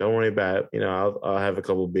DJ's like, don't worry about it. I'll have a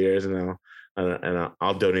couple of beers and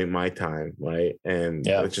I'll donate my time. Right. And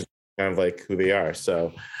it's just kind of like who they are.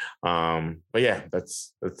 So, but yeah,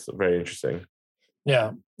 that's very interesting.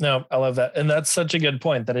 Yeah, no, I love that. And that's such a good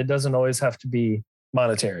point, that it doesn't always have to be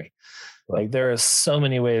monetary. Like there are so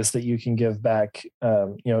many ways that you can give back.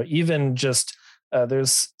 Even just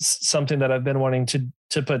there's something that I've been wanting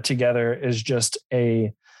to put together is just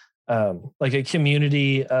a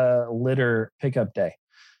community litter pickup day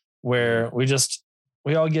where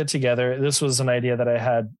we all get together. This was an idea that I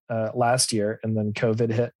had last year, and then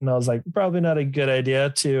COVID hit, and I was like, probably not a good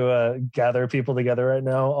idea to gather people together right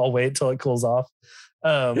now. I'll wait till it cools off.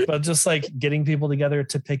 But just like getting people together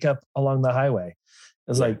to pick up along the highway.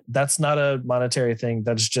 It's like, that's not a monetary thing.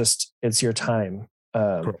 That's just, it's your time.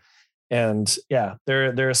 And yeah,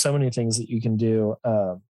 there are so many things that you can do.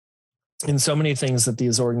 And so many things that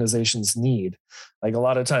these organizations need. Like a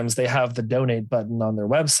lot of times they have the donate button on their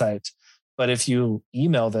website, but if you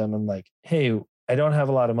email them and like, hey, I don't have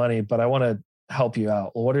a lot of money, but I want to help you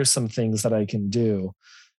out. Well, what are some things that I can do?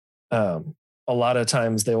 A lot of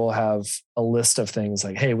times they will have a list of things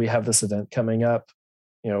like, hey, we have this event coming up.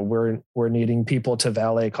 We're needing people to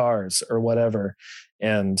valet cars or whatever,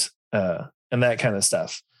 and that kind of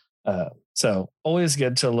stuff. So always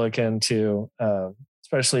good to look into,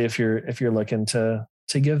 especially if you're looking to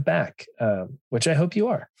give back, which I hope you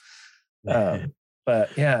are.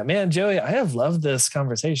 But yeah, man, Joey, I have loved this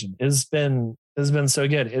conversation. It's been so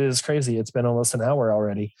good. It is crazy. It's been almost an hour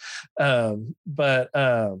already. But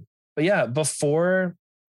yeah, before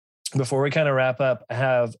before we kind of wrap up, I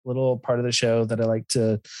have a little part of the show that I like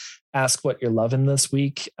to ask what you're loving this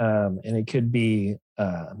week. And it could be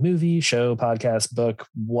a movie, show, podcast, book,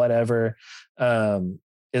 whatever.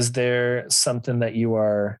 Is there something that you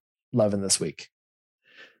are loving this week?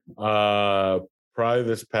 Probably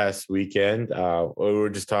this past weekend. We were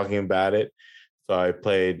just talking about it. So I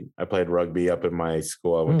played rugby up in my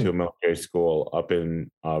school. I went to a military school up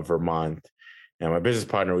in Vermont, and my business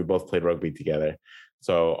partner, we both played rugby together.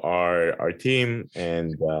 So our team,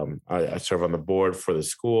 and I serve on the board for the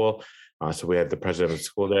school. So we had the president of the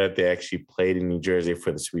school there. They actually played in New Jersey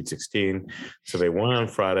for the Sweet 16. So they won on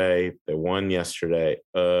Friday. They won yesterday.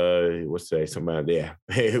 What's today?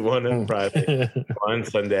 They won on Friday, on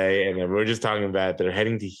Sunday, and then we're just talking about they're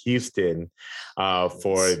heading to Houston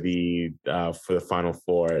for the Final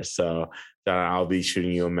Four. So I'll be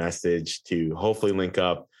shooting you a message to hopefully link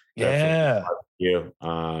up. Yeah. You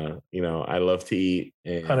know, I love to eat.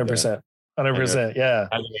 100%. 100%. Yeah.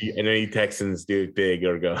 I know you Texans do it big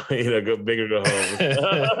or go, go big or go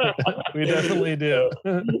home. We definitely do.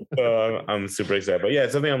 So I'm super excited. But yeah,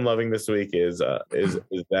 something I'm loving this week is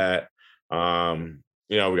that,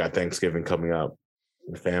 we got Thanksgiving coming up.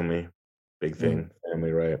 Family, big thing,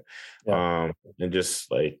 family, right? Yeah. And just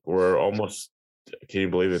like we're almost, can you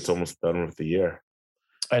believe it's almost done with the year?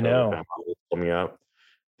 I know. Coming up.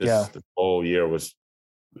 This whole year it's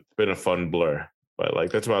been a fun blur. But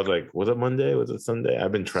like, that's why I was like, was it Monday? Was it Sunday?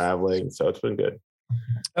 I've been traveling, so it's been good.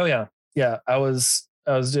 Oh yeah. Yeah. I was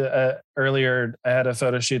earlier, I had a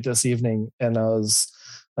photo shoot this evening and I was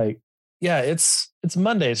like, yeah, it's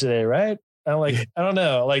Monday today, right? I'm like, I don't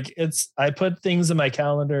know. Like I put things in my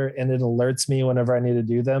calendar and it alerts me whenever I need to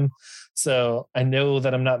do them. So I know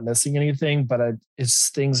that I'm not missing anything, but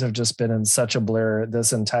things have just been in such a blur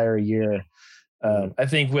this entire year. I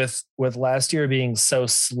think with last year being so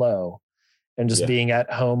slow, and just being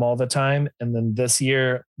at home all the time. And then this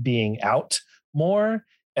year being out more,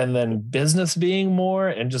 and then business being more,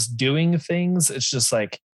 and just doing things. It's just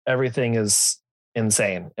like everything is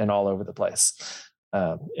insane and all over the place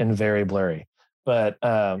and very blurry. But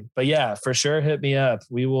yeah, for sure, hit me up.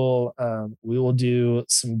 We will do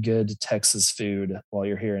some good Texas food while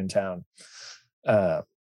you're here in town. But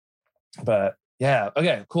yeah,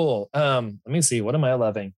 okay, cool. Let me see. What am I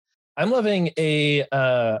loving? I'm loving a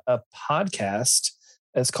podcast.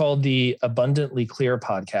 It's called the Abundantly Clear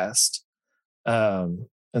Podcast.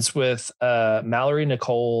 It's with Mallory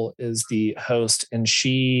Nicole is the host, and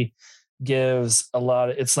she gives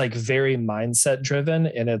it's like very mindset driven,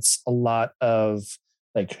 and it's a lot of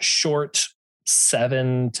like short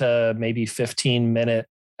 7 to maybe 15-minute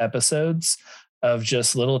episodes of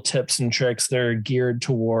just little tips and tricks that are geared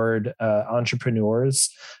toward entrepreneurs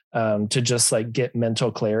to just like get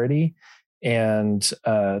mental clarity and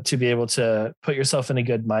to be able to put yourself in a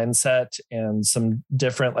good mindset, and some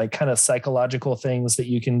different like kind of psychological things that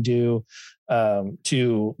you can do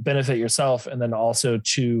to benefit yourself, and then also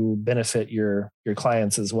to benefit your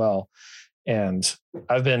clients as well. And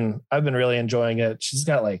I've been really enjoying it. She's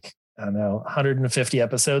got like, I don't know, 150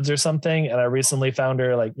 episodes or something. And I recently found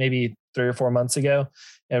her like maybe 3 or 4 months ago,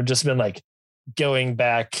 and I've just been like going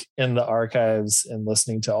back in the archives and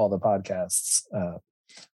listening to all the podcasts.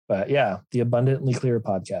 But yeah, the Abundantly Clear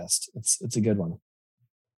Podcast. It's a good one.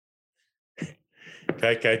 Can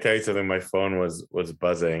I tell you something? My phone was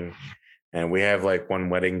buzzing, and we have like one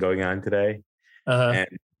wedding going on today. And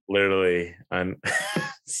literally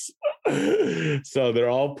so they're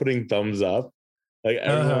all putting thumbs up. Like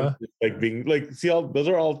everyone's like being like, see all those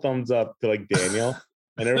are all thumbs up to like Daniel,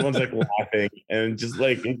 and everyone's like laughing, and just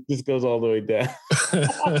like it just goes all the way down.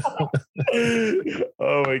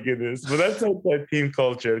 Oh my goodness! But that's like that team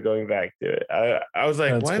culture. Going back to it, I was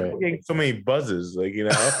like, why am I getting so many buzzes? Like, you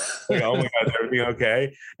know, like, oh my god, is everything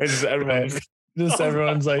okay? And just everyone's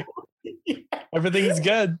everyone's like, everything's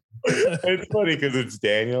good. It's funny because it's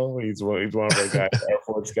Daniel. He's one of our guys, Air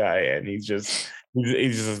Force guy, and he's just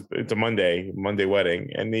it's a Monday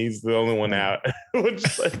wedding, and he's the only one out.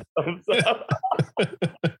 Which like thumbs up.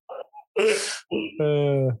 It's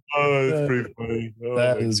pretty funny.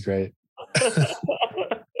 That is great.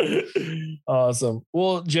 Awesome.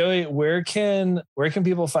 Well, Joey, where can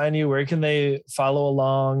people find you? Where can they follow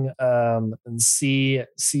along and see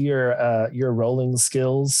your rolling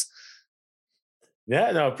skills?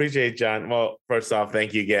 Yeah, no, appreciate it, John. Well, first off,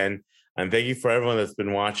 thank you again. And thank you for everyone that's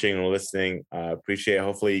been watching and listening. Appreciate it.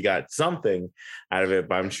 Hopefully you got something out of it,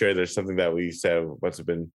 but I'm sure there's something that we said must have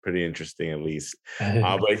been pretty interesting at least.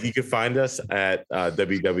 But you can find us at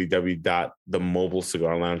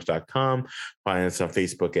www.themobilecigarlounge.com. Find us on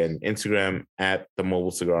Facebook and Instagram at The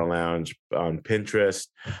Mobile Cigar Lounge, on Pinterest.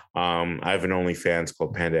 I have an OnlyFans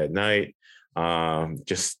called Panda at Night.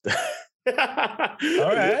 Just... all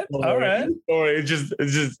right.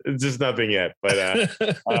 It's just nothing yet, but I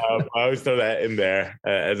always throw that in there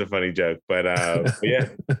as a funny joke. But yeah,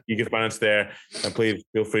 you can find us there, and please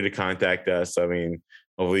feel free to contact us. I mean,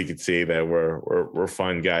 hopefully you can see that we're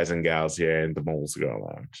fun guys and gals here in the Mobile Cigar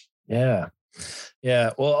Lounge. Yeah.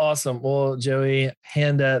 Well, awesome. Well, Joey,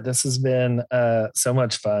 Panda, this has been so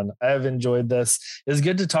much fun. I have enjoyed this. It's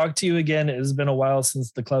good to talk to you again. It has been a while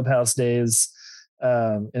since the Clubhouse days.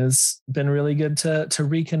 And it's been really good to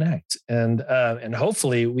reconnect, and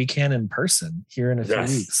hopefully we can in person here in a few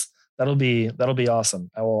weeks. That'll be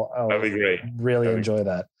awesome. I'll That'd be great. Really enjoy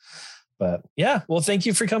that. But yeah, well, thank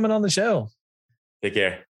you for coming on the show. Take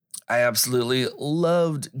care. I absolutely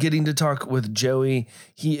loved getting to talk with Joey.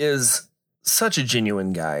 He is such a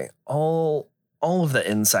genuine guy. All of the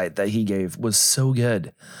insight that he gave was so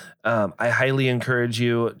good. I highly encourage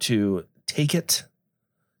you to take it,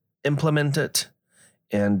 implement it,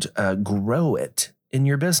 and grow it in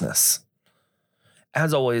your business.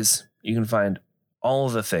 As always, you can find all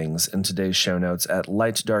of the things in today's show notes at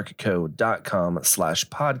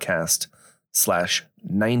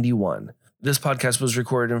lightdarkco.com/podcast/91. This podcast was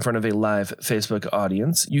recorded in front of a live Facebook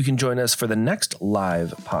audience. You can join us for the next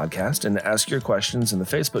live podcast and ask your questions in the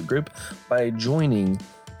Facebook group by joining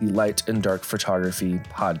the Light and Dark Photography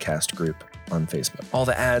podcast group on Facebook. All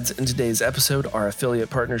the ads in today's episode are affiliate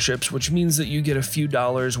partnerships, which means that you get a few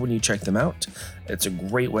dollars when you check them out. It's a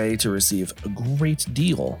great way to receive a great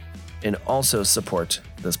deal and also support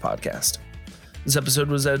this podcast. This episode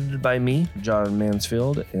was edited by me, John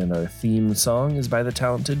Mansfield, and our theme song is by the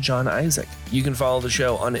talented John Isaac. You can follow the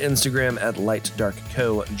show on Instagram at Light Dark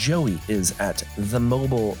Co. Joey is at The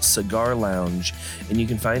Mobile Cigar Lounge, and you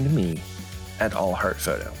can find me at All Heart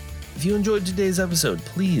Photo. If you enjoyed today's episode,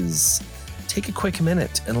 please take a quick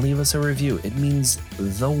minute and leave us a review. It means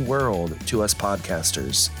the world to us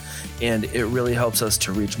podcasters, and it really helps us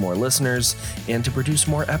to reach more listeners and to produce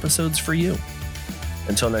more episodes for you.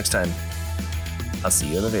 Until next time, I'll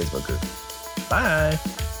see you in the Facebook group. Bye.